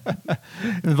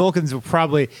The Vulcans would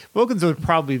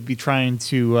probably be trying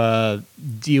to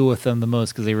deal with them the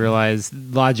most because they realize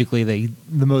logically the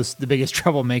biggest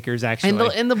troublemakers actually.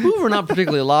 And the Booth are not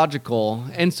particularly logical,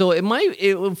 and so it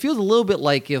feels a little bit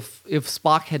like if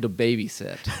Spock had to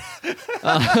babysit.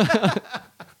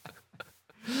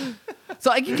 So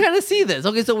I can kind of see this.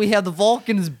 Okay, so we have the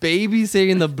Vulcans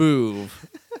babysitting the Booth.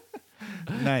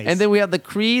 Nice. And then we have the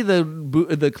Kree,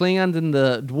 the Klingons, and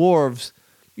the dwarves.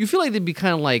 You feel like they'd be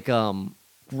kind of like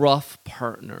gruff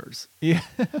partners. Yeah.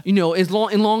 In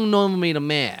long known made them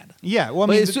mad. Yeah. Well, I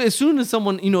But mean, as soon as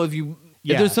someone, if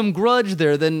there's some grudge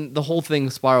there, then the whole thing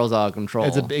spirals out of control.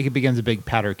 it becomes a big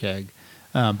powder keg.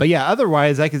 But yeah,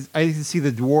 otherwise, I could see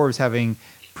the dwarves having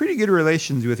pretty good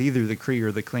relations with either the Kree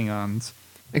or the Klingons.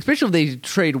 Especially if they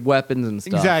trade weapons and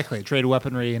stuff. Exactly, trade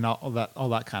weaponry and all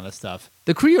that kind of stuff.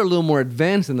 The Kree are a little more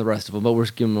advanced than the rest of them, but we're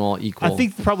giving them all equal. I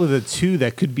think probably the two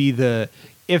that could be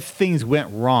if things went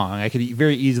wrong, I could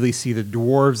very easily see the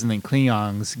dwarves and the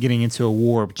Klingons getting into a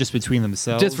war just between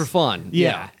themselves. Just for fun.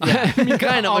 Yeah. I mean,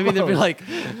 kind of. I mean, they'd be like,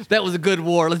 that was a good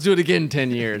war. Let's do it again in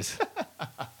 10 years.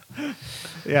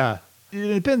 Yeah. It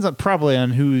depends probably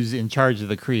on who's in charge of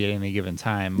the Kree at any given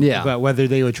time. Yeah. But whether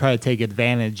they would try to take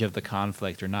advantage of the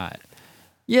conflict or not.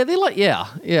 Yeah,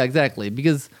 exactly.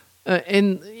 Because,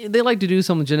 and they like to do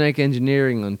some genetic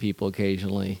engineering on people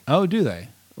occasionally. Oh, do they?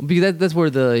 Because that's where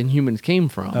the Inhumans came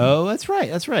from. Oh, that's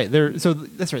right. That's right. That's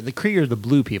right. The Kree are the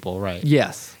blue people, right?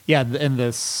 Yes. Yeah, and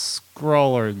the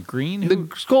Skrull are green? The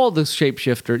Skrull, the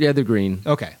shapeshifter, yeah, they're green.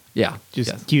 Okay. Yeah.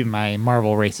 Just keeping my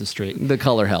Marvel races straight. The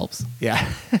color helps. Yeah.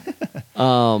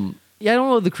 I don't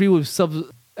know if the Kree would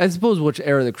I suppose which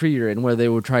era the Kree are in, where they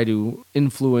would try to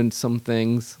influence some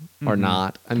things or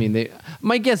not. I mean,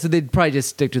 my guess is they'd probably just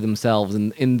stick to themselves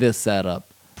in this setup.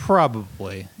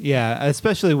 Probably. Yeah,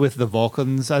 especially with the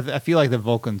Vulcans. I feel like the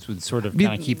Vulcans would sort of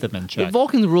kind of keep them in check. The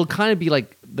Vulcans will kind of be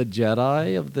like the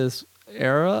Jedi of this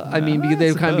era. I mean, because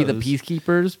they would kind of be the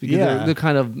peacekeepers, because they're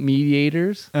kind of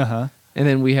mediators. Uh-huh. And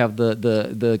then we have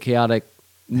the chaotic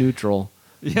neutral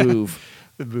Booth.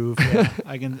 The Booth, yeah.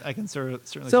 I can certainly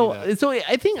see that. So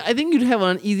I think you'd have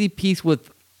an easy piece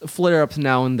with flare-ups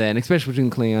now and then, especially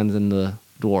between Klingons and the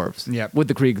dwarves. Yep. With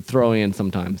the Kree throwing in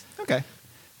sometimes. Okay.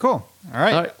 Cool. All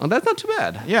right. Well, that's not too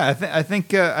bad. Yeah, I think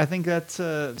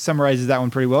that summarizes that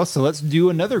one pretty well. So let's do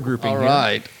another grouping. All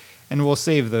right. And we'll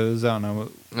save those. I don't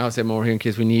know. I'll save them over here in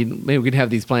case we need. Maybe we could have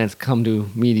these planets come to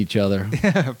meet each other.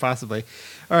 Possibly.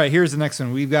 All right, here's the next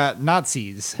one. We've got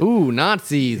Nazis. Ooh,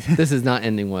 Nazis. This is not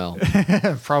ending well.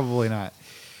 Probably not.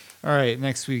 All right,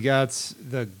 next we got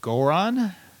the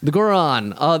Goron. The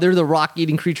Goron. They're the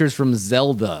rock-eating creatures from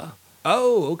Zelda.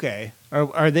 Oh, okay.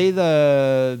 Are they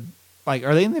are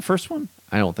they in the first one?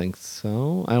 I don't think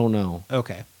so. I don't know.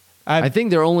 Okay. I think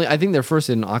they're first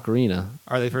in Ocarina.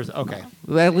 Are they first? Okay.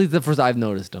 At least the first I've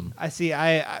noticed them. I see.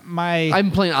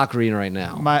 I'm playing Ocarina right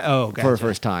now. Gotcha. For the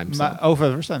first time. So. For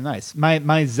the first time, nice.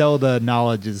 My Zelda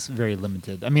knowledge is very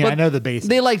limited. I mean, I know the basics.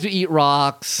 They like to eat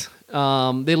rocks. They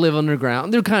live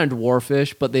underground. They're kind of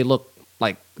dwarfish, but they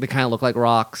kind of look like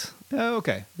rocks. Oh,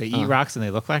 okay. They eat rocks and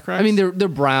they look like rocks. I mean, they're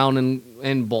brown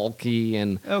and bulky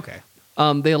and okay.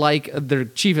 Their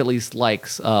chief at least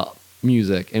likes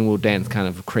music and will dance kind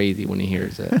of crazy when he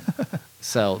hears it.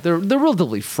 So they're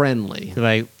relatively friendly.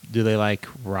 Do they like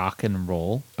rock and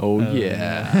roll? Oh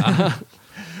yeah.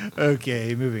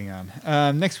 Okay, moving on.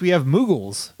 Next we have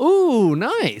Moogles. Ooh,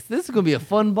 nice. This is gonna be a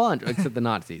fun bunch, except the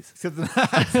Nazis.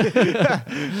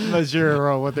 I'm not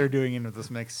sure what they're doing in with this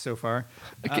mix so far.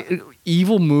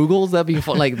 Evil Moogles, that'd be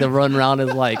fun. Like the run around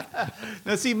is like.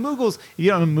 Now see, Moogles.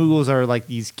 Moogles are like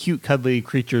these cute, cuddly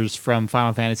creatures from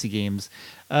Final Fantasy games.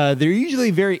 They're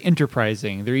usually very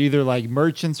enterprising. They're either like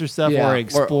merchants or stuff, or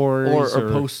explorers, or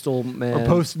postal men, or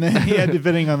postmen. Yeah,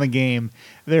 depending on the game.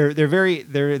 They're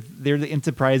the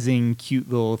enterprising, cute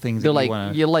little things. They're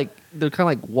they're kind of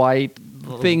like white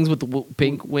things with the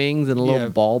pink wings and a little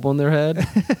bulb on their head.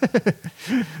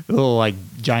 A little like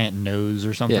giant nose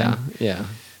or something. Yeah.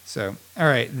 So, all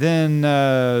right, then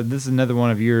this is another one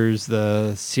of yours,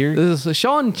 the series. This is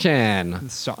Sean-Chan.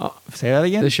 Say that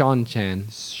again? The Sean-Chan.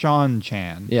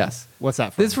 Sean-Chan. Yes. What's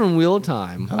that from? This is from Wheel of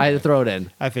Time. Okay. I had to throw it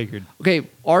in. I figured. Okay,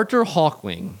 Arthur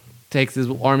Hawkwing takes his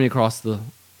army across the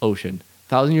ocean.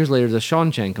 1,000 years later, the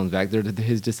Sean-Chan comes back. They're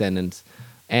his descendants.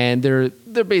 And they're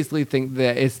basically think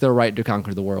that it's their right to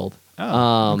conquer the world.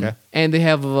 Oh, okay. And they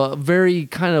have a very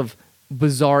kind of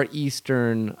bizarre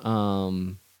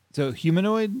Eastern... So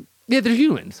humanoid? Yeah, they're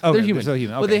humans. Okay, they're humans. They're so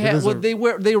human. Okay.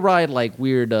 But they ride like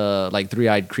weird, like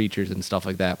three-eyed creatures and stuff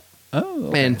like that. Oh,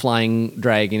 okay. And flying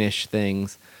dragonish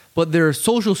things. But their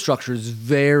social structure is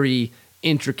very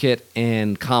intricate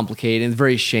and complicated, and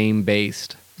very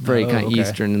shame-based, very kind of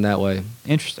Eastern in that way.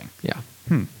 Interesting. Yeah.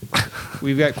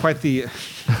 We've got quite the...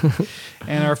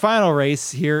 And our final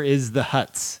race here is the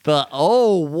Hutts.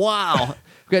 Wow.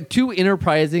 We've got two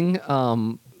enterprising...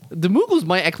 the Mughals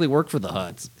might actually work for the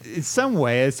Hutts. In some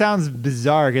way, it sounds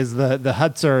bizarre because the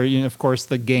Hutts are, of course,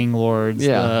 the gang lords,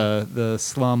 the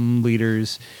slum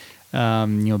leaders,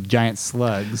 giant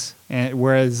slugs. And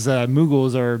whereas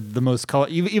Mughals are the most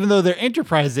even though they're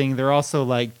enterprising, they're also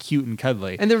like cute and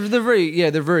cuddly. And they're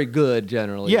very good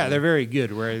generally. Yeah, they're very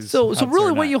good. Whereas so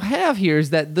really, what you have here is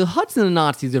that the Hutts and the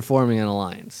Nazis are forming an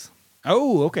alliance.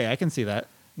 Oh, okay, I can see that.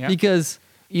 Yeah, because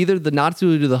either the Nazis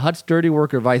will do the Hutts' dirty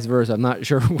work or vice versa. I'm not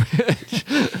sure which.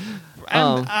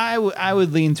 I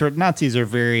would lean toward Nazis are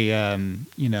very,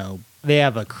 they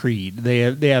have a creed.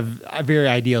 They have a very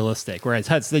idealistic. Whereas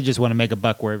Hutts, they just want to make a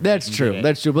buck where that's true.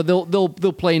 That's true. But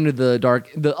they'll play into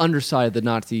the underside of the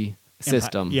Nazi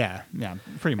system. Yeah,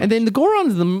 pretty much. And then the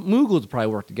Gorons and the Mughals probably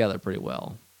work together pretty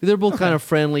well. They're both kind of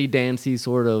friendly, dancy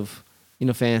sort of,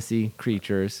 fantasy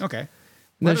creatures. Okay.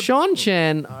 Now Shan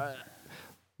Chen,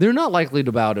 they're not likely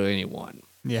to bow to anyone.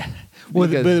 Yeah. But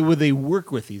would they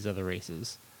work with these other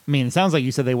races? I mean, it sounds like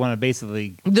you said they want to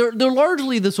basically... They're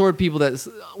largely the sort of people that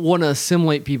want to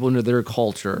assimilate people into their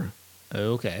culture.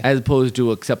 Okay. As opposed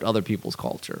to accept other people's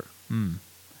culture.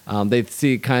 They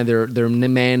see kind of their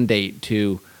mandate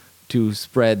to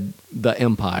spread the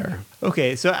empire.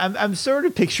 Okay, so I'm sort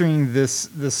of picturing the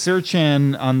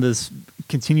Serchan on this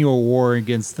continual war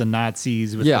against the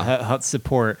Nazis with the Hutt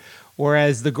support.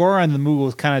 Whereas the Goron and the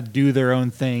Mughals kind of do their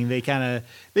own thing. They kind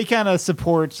of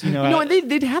support, and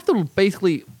they'd have to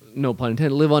basically, no pun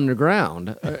intended, live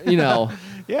underground.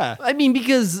 Yeah. I mean,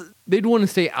 because they'd want to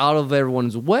stay out of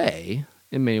everyone's way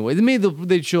in many ways. Maybe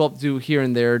they'd show up to here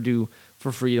and there, do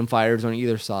for freedom fighters on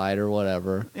either side or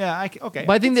whatever. Yeah. Okay.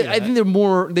 But I think they're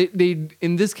more. They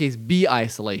in this case be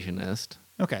isolationist.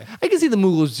 Okay. I can see the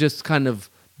Mughals just kind of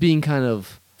being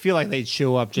feel like they'd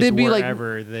show up just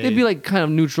wherever they'd be like kind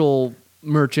of neutral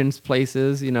merchants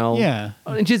places, Yeah.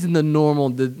 And just in the normal,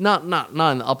 not in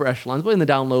the upper echelons, but in the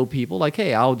down low people. Like,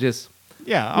 hey, I'll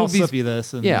slip you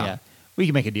this, and we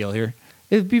can make a deal here.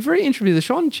 It'd be very interesting. The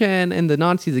Shan Chen and the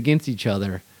Nazis against each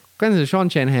other. Granted, the Shan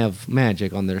Chen have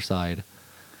magic on their side.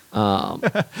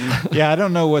 Yeah, I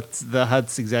don't know what the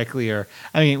Hutts exactly are.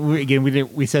 I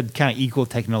mean, we said kind of equal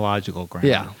technological ground.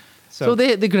 Yeah. So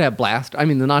they could have blast. I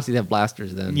mean, the Nazis have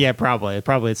blasters then. Yeah, probably. It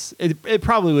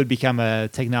probably would become a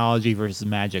technology versus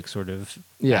magic sort of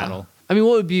battle. I mean,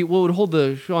 what would hold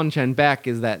the Shan Chen back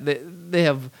is that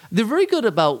they're very good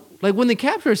about, like, when they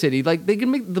capture a city, like, they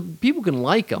can make the people can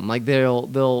like them. Like,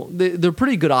 they're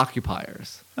pretty good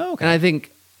occupiers. Oh, okay. And I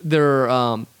think they're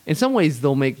in some ways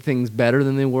they'll make things better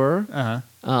than they were.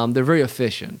 They're very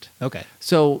efficient. Okay.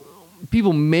 So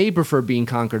people may prefer being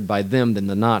conquered by them than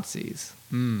the Nazis.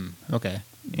 Okay.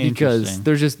 Because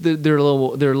they're a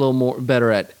little more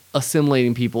better at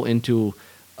assimilating people into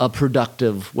a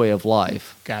productive way of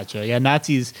life. Gotcha. Yeah,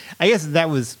 Nazis. I guess that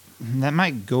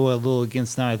might go a little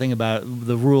against, now I think about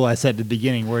the rule I said at the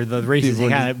beginning, where the races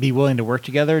kind of be willing to work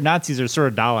together. Nazis are sort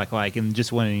of Dalek-like and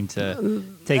just wanting to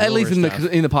take at over least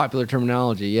stuff. in the popular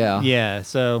terminology. Yeah. Yeah.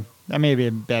 So that may be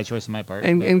a bad choice on my part.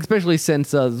 And especially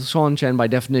since Shan Chen by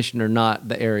definition are not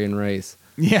the Aryan race.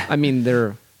 Yeah. I mean,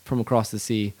 they're from across the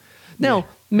sea. Now,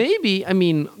 maybe, I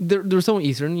mean, they're so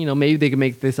Eastern, maybe they could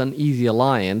make this an easy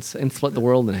alliance and split the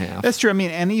world in half. That's true. I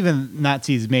mean, and even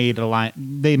Nazis made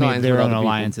their own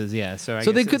alliances. Yeah. So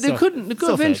they could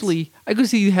eventually, I could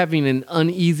see having an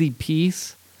uneasy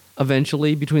peace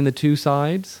eventually between the two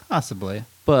sides. Possibly.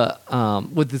 But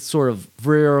with this sort of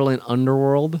virulent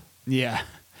underworld. Yeah.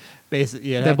 Basically,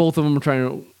 yeah. That both of them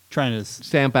are trying to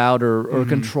stamp out or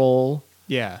control.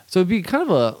 Yeah. So it'd be kind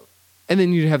of and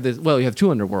then you have you have two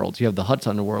underworlds. You have the Hutts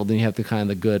underworld, and you have the kind of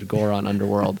the good Goron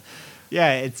underworld.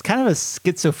 Yeah, it's kind of a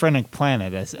schizophrenic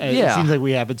planet. It seems like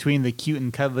we have between the cute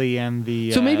and cuddly and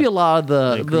the. So maybe a lot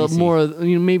of the more,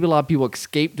 maybe a lot of people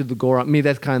escape to the Goron. Maybe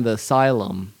that's kind of the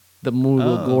asylum, the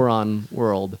Mughal Goron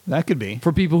world. That could be.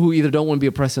 For people who either don't want to be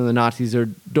oppressed by the Nazis or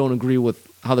don't agree with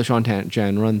how the Shan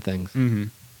Chen run things. Mm-hmm.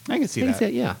 I can see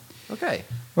that. Yeah. Okay.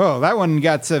 Well, that one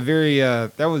got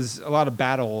that was a lot of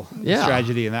battle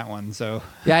strategy in that one. So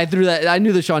yeah, I threw that. I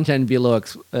knew the Shan Chen would be a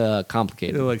little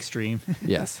complicated, a little extreme.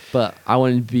 Yes, but I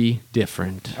wanted to be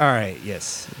different. All right.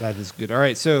 Yes, that is good. All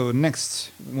right. So next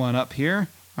one up here.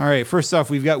 All right. First off,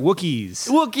 we've got Wookiees.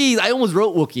 Wookiees. I almost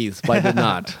wrote Wookiees, but I did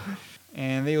not.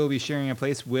 And they will be sharing a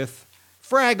place with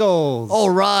Fraggles. All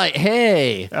right.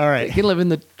 Hey. All right. They can live in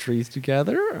the trees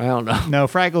together? I don't know. No,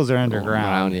 Fraggles are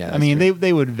underground. Yeah, I mean,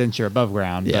 they would venture above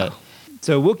ground. Yeah.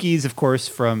 So Wookiees, of course,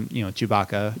 from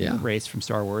Chewbacca Yeah. race from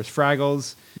Star Wars.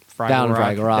 Fraggles, Down in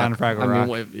Fraggle Rock. Down in Fraggle I mean, Rock.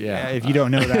 wait, yeah. If you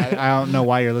don't know that, I don't know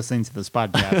why you're listening to this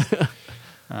podcast.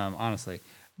 Honestly.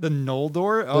 The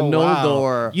Noldor? Oh,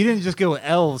 Noldor. Wow. You didn't just go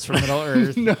elves from Middle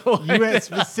Earth. No, You went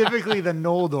specifically the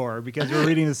Noldor because we're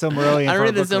reading the Silmarillion. I for our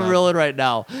read the book club. Silmarillion right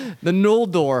now. The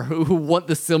Noldor who want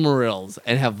the Silmarils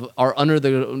and are under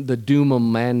the doom of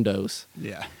Mandos.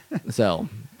 Yeah. So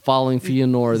following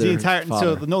Fëanor, The their entire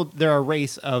father. they're a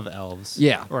race of elves.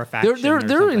 Yeah, Or a faction.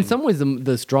 They're in some ways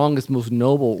the strongest, most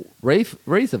noble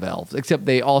race of elves. Except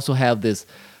they also have this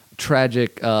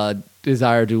tragic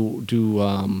desire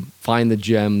to find the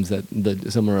gems that the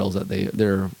Silmarils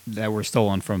that were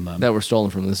stolen from them. that were stolen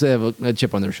from them. So they have a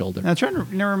chip on their shoulder. Now, trying to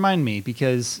remind me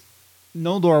because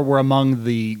Noldor were among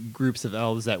the groups of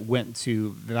elves that went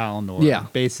to Valinor. Yeah.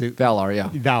 Basic Valar, yeah.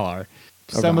 Valar.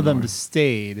 Or Some of them Valinor.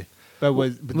 stayed, but Well,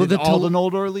 did the all Tel- the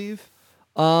Noldor leave?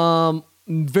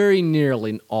 Very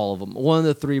nearly all of them. One of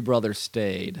the three brothers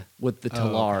stayed with the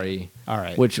Telari. All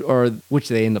right. Which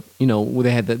they end up,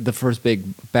 they had the first big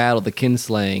battle, the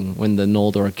kinslaying, when the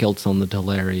Noldor killed some of the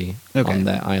Telari on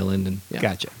that island. And yeah.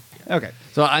 Gotcha. Okay.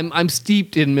 So I'm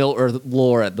steeped in Middle-earth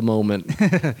lore at the moment,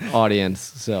 audience.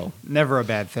 So Never a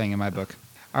bad thing in my book.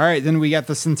 All right, then we got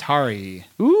the Centauri.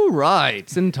 ooh, right,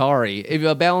 Centauri. If you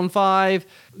Babylon 5,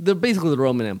 they're basically the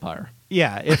Roman Empire.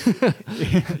 Yeah, toward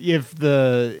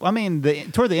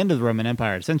the end of the Roman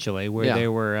Empire, essentially, where they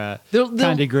were kind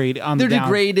of degraded. They're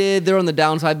degraded. They're on the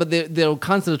downside, but they're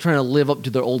constantly trying to live up to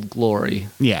their old glory.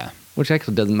 Yeah, Which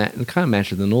actually doesn't it kind of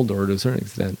matches the Noldor to a certain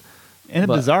extent. in a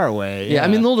bizarre way. Yeah, I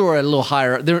mean Noldor are a little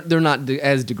higher. They're not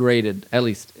as degraded, at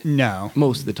least No.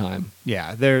 most of the time.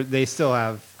 Yeah, they still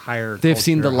have higher. They've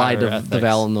seen the culture, light higher of the ethics.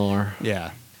 Valinor.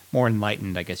 Yeah, more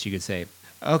enlightened, I guess you could say.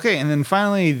 Okay, and then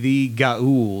finally the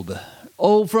Goa'uld.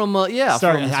 Oh, from from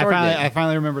Stargate. I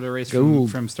finally remembered a race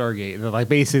Goa'uld. from Stargate. They're like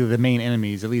basically the main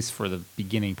enemies, at least for the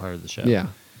beginning part of the show. Yeah,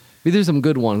 but there's some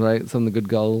good ones, right? Some of the good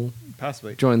Goa'uld.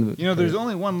 Possibly. Join the. There's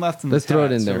only one left in the Let's throw it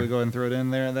chat, in so there. we go ahead and throw it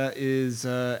in there. That is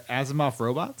Asimov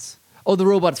Robots. Oh, the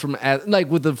robots from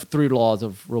with the 3 laws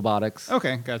of robotics.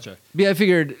 Okay, gotcha. Yeah, I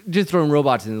figured just throwing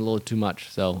robots in a little too much,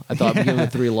 so I thought I'd give them the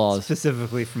 3 laws.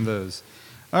 Specifically from those.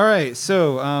 All right,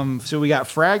 so we got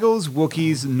Fraggles,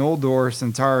 Wookiees, Noldor,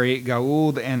 Centauri,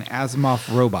 Goa'uld, and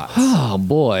Asimov Robots. Oh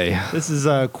boy, This is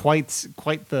quite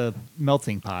the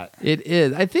melting pot. it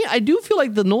is. I do feel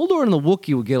like the Noldor and the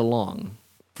Wookiee would get along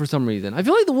for some reason. I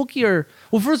feel like the Wookiee are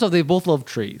first off, they both love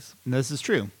trees. And this is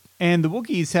true. And the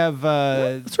Wookiees have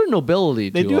A certain nobility.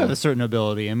 they to do them. have a certain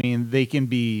ability. I mean, they can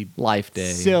be Life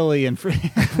Day. silly and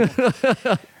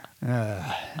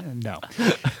no,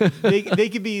 they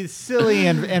could be silly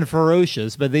and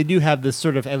ferocious, but they do have this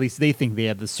sort of, at least they think they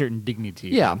have this certain dignity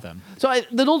Yeah. about them. So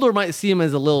the Noldor might see him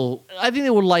as a little. I think they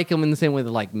would like him in the same way they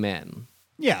like men.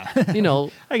 Yeah, You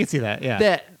know I can see that. Yeah,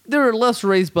 that there are less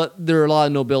race, but there are a lot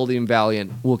of nobility and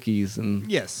valiant Wookiees, and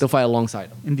Yes. they'll fight alongside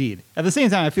them. indeed. At the same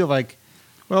time, I feel like,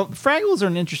 well, Fraggles are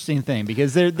an interesting thing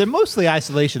because they're mostly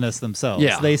isolationists themselves.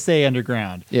 Yeah. They stay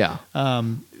underground. Yeah.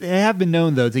 They have been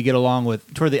known though to get along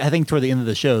with toward the end of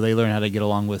the show. They learn how to get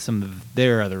along with some of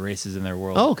their other races in their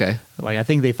world. Oh, okay. Like I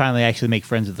think they finally actually make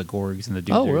friends with the Gorgs and the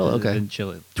dudes. Oh, really? Okay.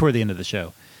 Toward the end of the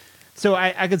show, so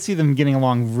I could see them getting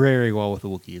along very well with the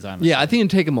Wookiees. Honestly, Yeah, I think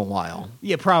it'd take them a while.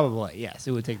 yeah, probably yes,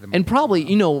 it would take them. And probably,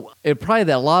 that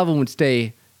a lot of them would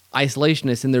stay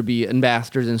isolationists and there'd be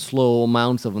ambassadors and slow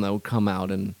amounts of them that would come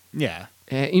out and, yeah,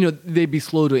 they'd be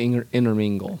slow to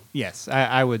intermingle. yes,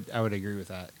 I would agree with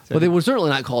that. So, But they would certainly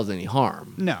not cause any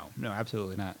harm. no,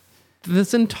 absolutely not. The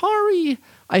Centauri,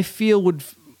 I feel,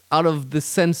 out of the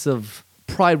sense of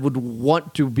pride, would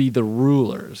want to be the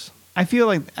rulers. I feel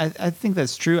like I think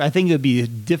that's true. I think it would be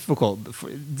difficult.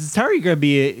 Centauri are going to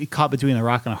be caught between a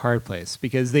rock and a hard place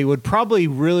because they would probably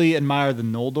really admire the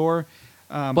Noldor.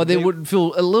 But they would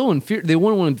feel a little inferior. They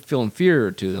wouldn't want to feel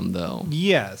inferior to them, though.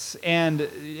 Yes, and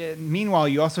meanwhile,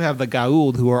 you also have the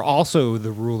Goa'uld, who are also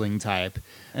the ruling type,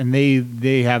 and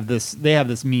they have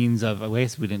this means of. I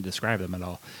guess we didn't describe them at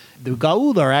all. The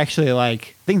Goa'uld are actually I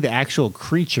think the actual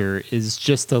creature is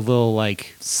just a little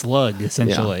slug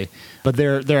essentially, but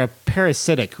they're a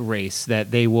parasitic race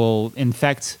that they will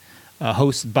infect a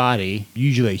host body,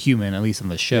 usually a human, at least on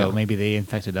the show. Yeah. Maybe they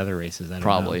infected other races. I don't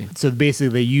Probably. know. So basically,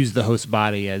 they use the host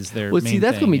body as their. Well, main see,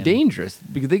 that's thing, going to be and dangerous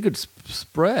because they could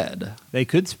spread. They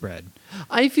could spread.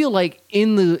 I feel like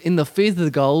in the phase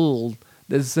of the Goa'uld,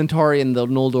 the Centauri and the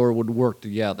Noldor would work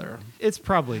together. It's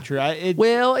probably true.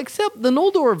 Well, except the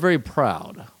Noldor are very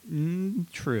proud.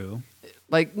 True.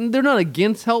 They're not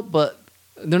against help, but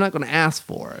they're not going to ask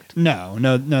for it. No,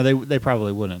 they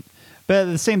probably wouldn't. But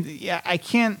at the same, I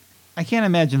can't I can't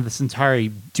imagine the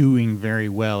Centauri doing very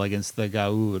well against the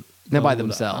Goa'uld. Not by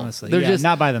themselves. Honestly. They're just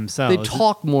not by themselves. They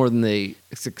talk more than they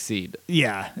succeed.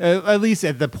 Yeah, at least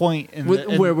at the point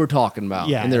where we're talking about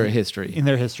in their history. In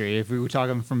their history, if we were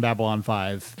talking from Babylon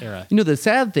 5 era. The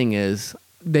sad thing is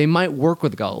they might work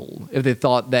with Goa'uld if they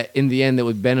thought that in the end it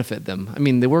would benefit them. I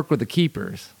mean, they work with the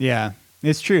Keepers. Yeah,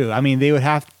 it's true. I mean, they would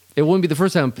have... It wouldn't be the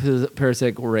first time a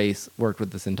parasitic race worked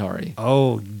with the Centauri.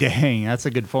 Oh, dang. That's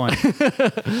a good point.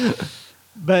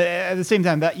 But at the same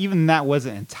time, that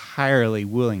wasn't entirely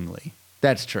willingly.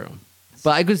 That's true.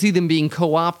 But I could see them being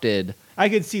co-opted. I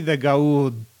could see the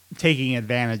Goa'uld taking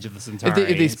advantage of the Centauri.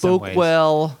 If they spoke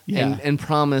well and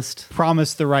promised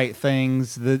the right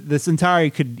things, the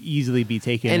Centauri could easily be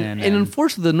taken in. And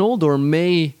unfortunately, the Noldor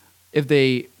may, if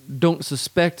they don't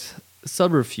suspect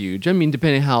subterfuge, I mean,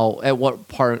 depending at what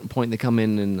point they come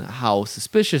in and how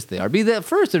suspicious they are. Be that at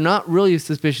first, they're not really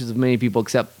suspicious of many people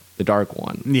except the Dark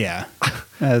One. Yeah,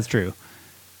 that's true.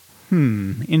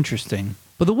 Interesting.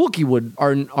 But the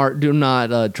Wookiee do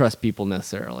not trust people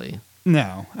necessarily.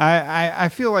 No, I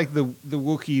feel like the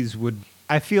Wookiees would.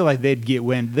 I feel like they'd get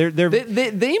wind.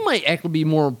 They might actually be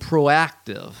more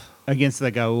proactive against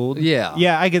the Goa'uld. Yeah,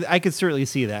 yeah. I could certainly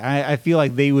see that. I feel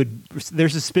like they would. Their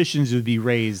suspicions would be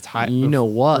raised high. You know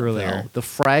what? Earlier, though? The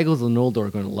Fraggles and Noldor are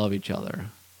going to love each other.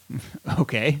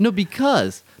 Okay. No,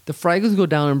 because the Fraggles go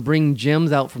down and bring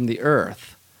gems out from the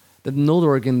earth that the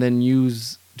Noldor can then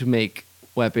use to make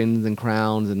weapons and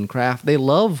crowns and craft. They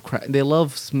love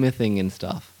smithing and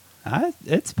stuff.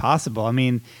 It's possible. I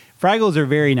mean, Fraggles are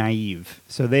very naive,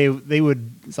 so they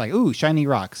would. It's like, ooh, shiny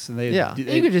rocks. And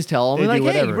you could just tell them like,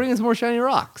 hey, bring us more shiny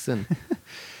rocks. And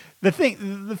the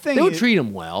thing they would treat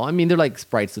them well. I mean, they're like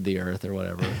sprites of the earth or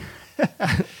whatever.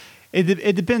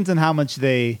 It depends on how much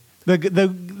they. The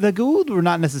Goa'uld were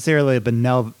not necessarily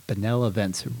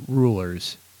benevolent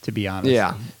rulers, to be honest.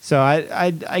 Yeah. So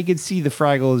I could see the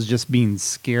Fraggles just being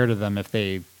scared of them if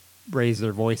they raise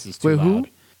their voices too loud. Who?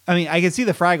 I mean, I could see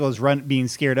the Fraggles being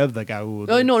scared of the Goa'uld.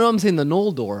 Oh, no, I'm saying the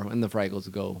Noldor and the Fraggles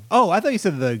go. Oh, I thought you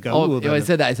said the Goa'uld. Oh, I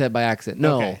said that. I said by accident.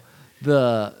 No. Okay.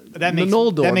 The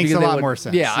Noldor. That makes a lot more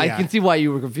sense. Yeah, I can see why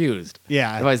you were confused.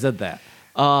 Yeah. If I said that.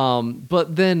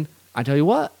 But then, I tell you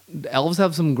what, the elves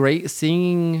have some great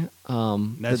singing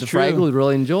that the Fraggles would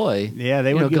really enjoy. Yeah,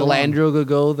 they would. Galadriel could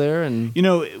go there, and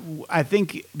I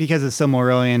think because of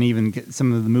Silmarillion, even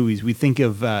some of the movies, we think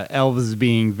of elves as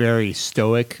being very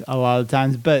stoic a lot of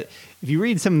times. But if you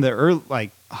read some of the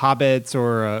early, Hobbits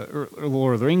or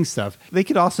Lord of the Rings stuff, they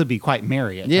could also be quite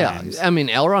merry at times. I mean,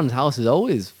 Elrond's house is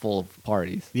always full of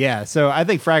parties. Yeah, so I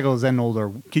think Fraggles and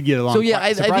Noldor could get along. So yeah,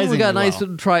 I think we got a nice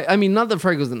try. I mean, not that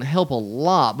Fraggles didn't help a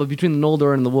lot, but between the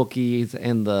Noldor and the Wookiees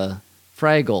and the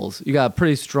Fraggles, you got a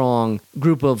pretty strong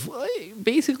group of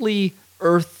basically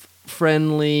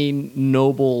earth-friendly,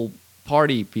 noble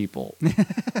party people.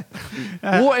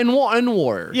 and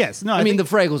warriors. Yes, no. I mean, the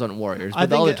Fraggles aren't warriors, but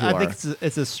the other two are. I think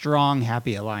it's a strong,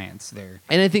 happy alliance there.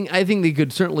 And I think they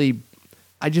could certainly.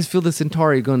 I just feel the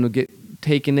Centauri are going to get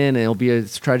taken in, and it'll be a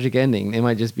tragic ending. They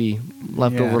might just be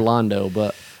left over Londo,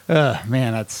 but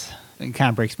man, it kind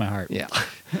of breaks my heart. Yeah.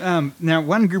 Now,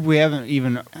 one group we haven't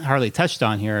even hardly touched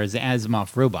on here is the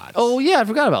Asimov robots. Oh yeah, I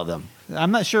forgot about them.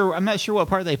 I'm not sure what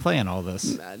part they play in all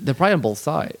this. They're probably on both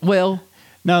sides. Well.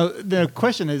 Now, the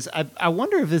question is, I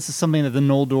wonder if this is something that the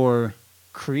Noldor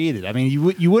created. I mean,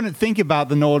 you wouldn't think about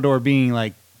the Noldor being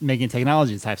like making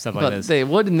technology type stuff like this. But they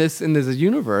would in this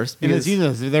universe. In this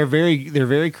universe, they're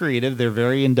very creative. They're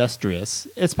very industrious.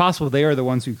 It's possible they are the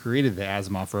ones who created the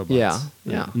Asimov robots.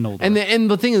 Yeah. Noldor.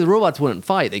 And the thing is, the robots wouldn't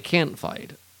fight. They can't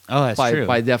fight. Oh, that's true.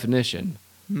 By definition.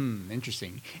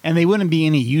 Interesting. And they wouldn't be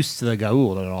any use to the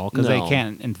Goa'uld at all because they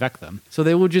can't infect them. So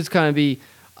they would just kind of be.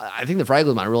 I think the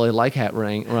Fraggles might really like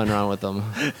running around with them.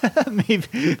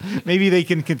 maybe they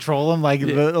can control them. Like,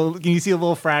 can you see a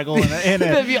little Fraggle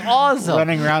that'd be awesome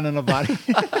running around in a body?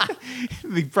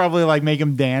 They probably make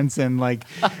them dance and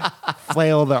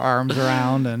flail their arms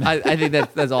around. And I think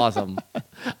that's awesome.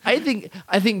 I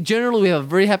think generally we have a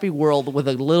very happy world with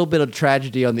a little bit of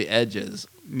tragedy on the edges.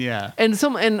 Yeah, and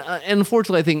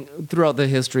unfortunately, I think throughout the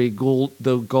history,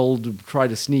 the gold try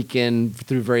to sneak in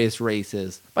through various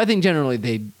races. But I think generally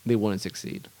they wouldn't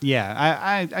succeed. Yeah,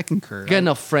 I concur. Get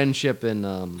enough friendship and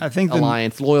I think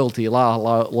alliance, loyalty, a lot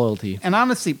of loyalty. And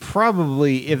honestly,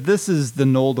 probably if this is the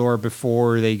Noldor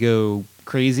before they go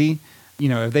crazy,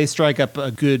 if they strike up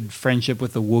a good friendship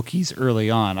with the Wookiees early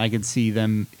on, I could see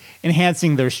them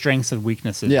enhancing their strengths and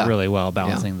weaknesses really well,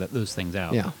 balancing those things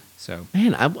out. Yeah. So,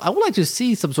 man, I would like to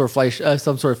see some sort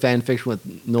of fan fiction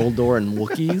with Noldor and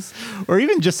Wookiees, or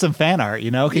even just some fan art.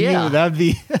 That'd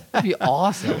be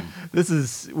awesome. This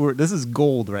is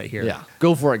gold right here. Yeah,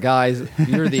 go for it, guys.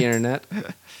 You're the internet.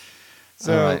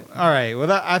 So, all right.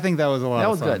 Well, I think that was a lot. That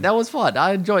of was fun. good. That was fun.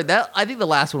 I enjoyed that. I think the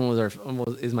last one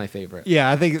is my favorite. Yeah,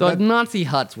 I think the Nazi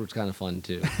huts were kind of fun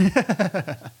too.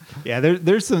 Yeah,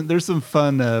 there's some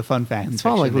fun fans. It's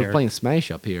fun like we're playing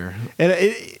Smash up here.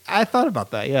 And I thought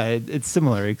about that. Yeah, it's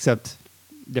similar except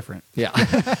different. Yeah.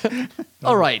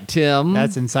 All right, Tim.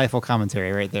 That's insightful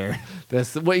commentary right there.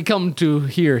 That's what you come to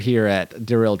hear at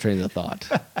Derailed Trains of Thought.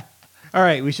 All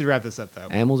right, we should wrap this up though.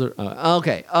 Animals are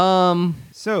okay.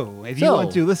 So if you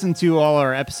want to listen to all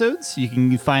our episodes, you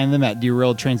can find them at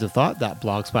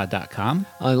derailedtrainsofthought.blogspot.com.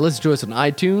 Listen to us on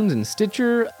iTunes and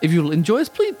Stitcher. If you enjoy us,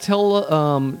 please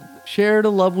share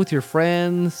the love with your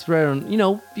friends. Spread on,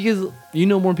 because you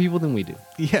know more people than we do.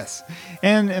 Yes,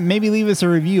 and maybe leave us a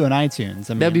review on iTunes.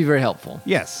 That'd be very helpful.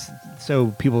 Yes, so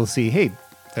people see, hey,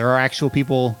 there are actual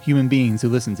people, human beings who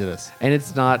listen to this. And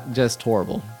it's not just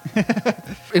horrible.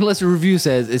 Unless your review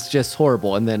says it's just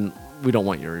horrible, and then we don't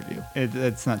want your review.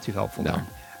 It's not too helpful. No. There.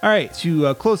 All right,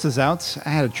 to close this out, I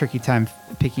had a tricky time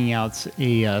picking out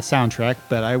a soundtrack,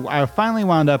 but I finally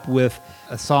wound up with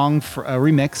a song, a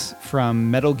remix from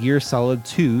Metal Gear Solid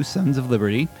 2, Sons of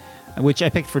Liberty, which I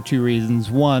picked for two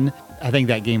reasons. One, I think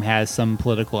that game has some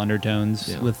political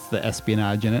undertones with the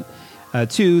espionage in it.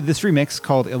 Two, this remix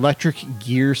called Electric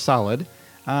Gear Solid.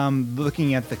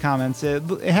 Looking at the comments, it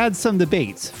had some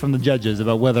debates from the judges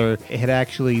about whether it had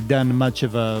actually done much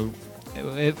of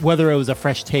whether it was a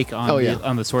fresh take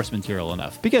on the source material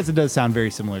enough, because it does sound very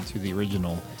similar to the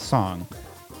original song.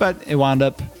 But it wound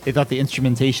up, they thought the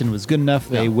instrumentation was good enough,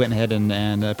 they went ahead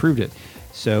and approved it.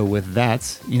 So with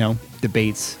that,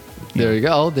 debates. There you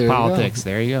go. Politics.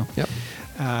 There you go. Yep.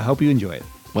 Hope you enjoy it.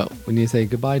 Well, we need to say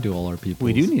goodbye to all our people.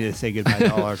 We do need to say goodbye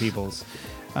to all our peoples.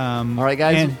 All right,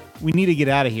 guys. And we need to get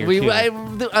out of here.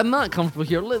 I'm not comfortable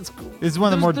here. Let's go. This is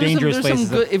one of the more dangerous places.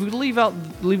 If we leave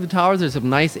the towers, there's some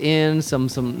nice inns,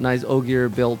 some nice Ogier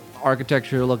built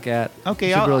architecture to look at.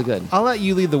 Okay, really good. I'll let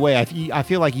you lead the way. I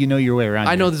feel like you know your way around.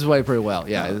 I know this way pretty well.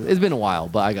 Yeah, it's been a while,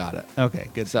 but I got it. Okay,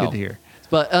 good. Good to hear.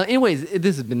 But anyways,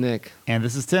 this has been Nick. And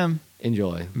this is Tim.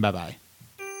 Enjoy. Bye-bye.